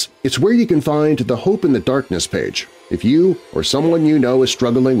 Plus, it's where you can find the Hope in the Darkness page if you or someone you know is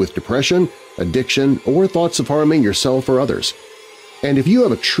struggling with depression, addiction, or thoughts of harming yourself or others. And if you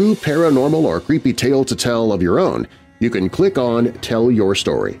have a true paranormal or creepy tale to tell of your own, you can click on Tell Your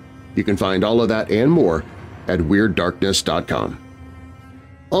Story. You can find all of that and more at WeirdDarkness.com.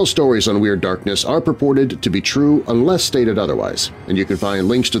 All stories on Weird Darkness are purported to be true unless stated otherwise, and you can find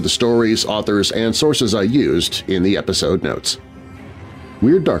links to the stories, authors, and sources I used in the episode notes.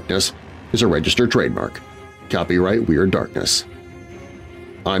 Weird Darkness is a registered trademark. Copyright Weird Darkness.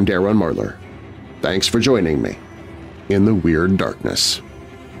 I'm Darren Marlar. Thanks for joining me in the Weird Darkness.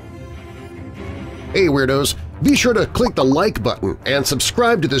 Hey Weirdos! Be sure to click the like button and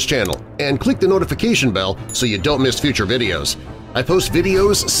subscribe to this channel, and click the notification bell so you don't miss future videos. I post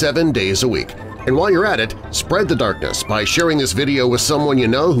videos 7 days a week. And while you're at it, spread the darkness by sharing this video with someone you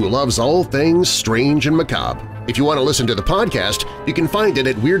know who loves all things strange and macabre. If you want to listen to the podcast, you can find it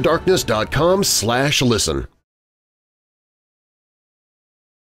at WeirdDarkness.com/listen.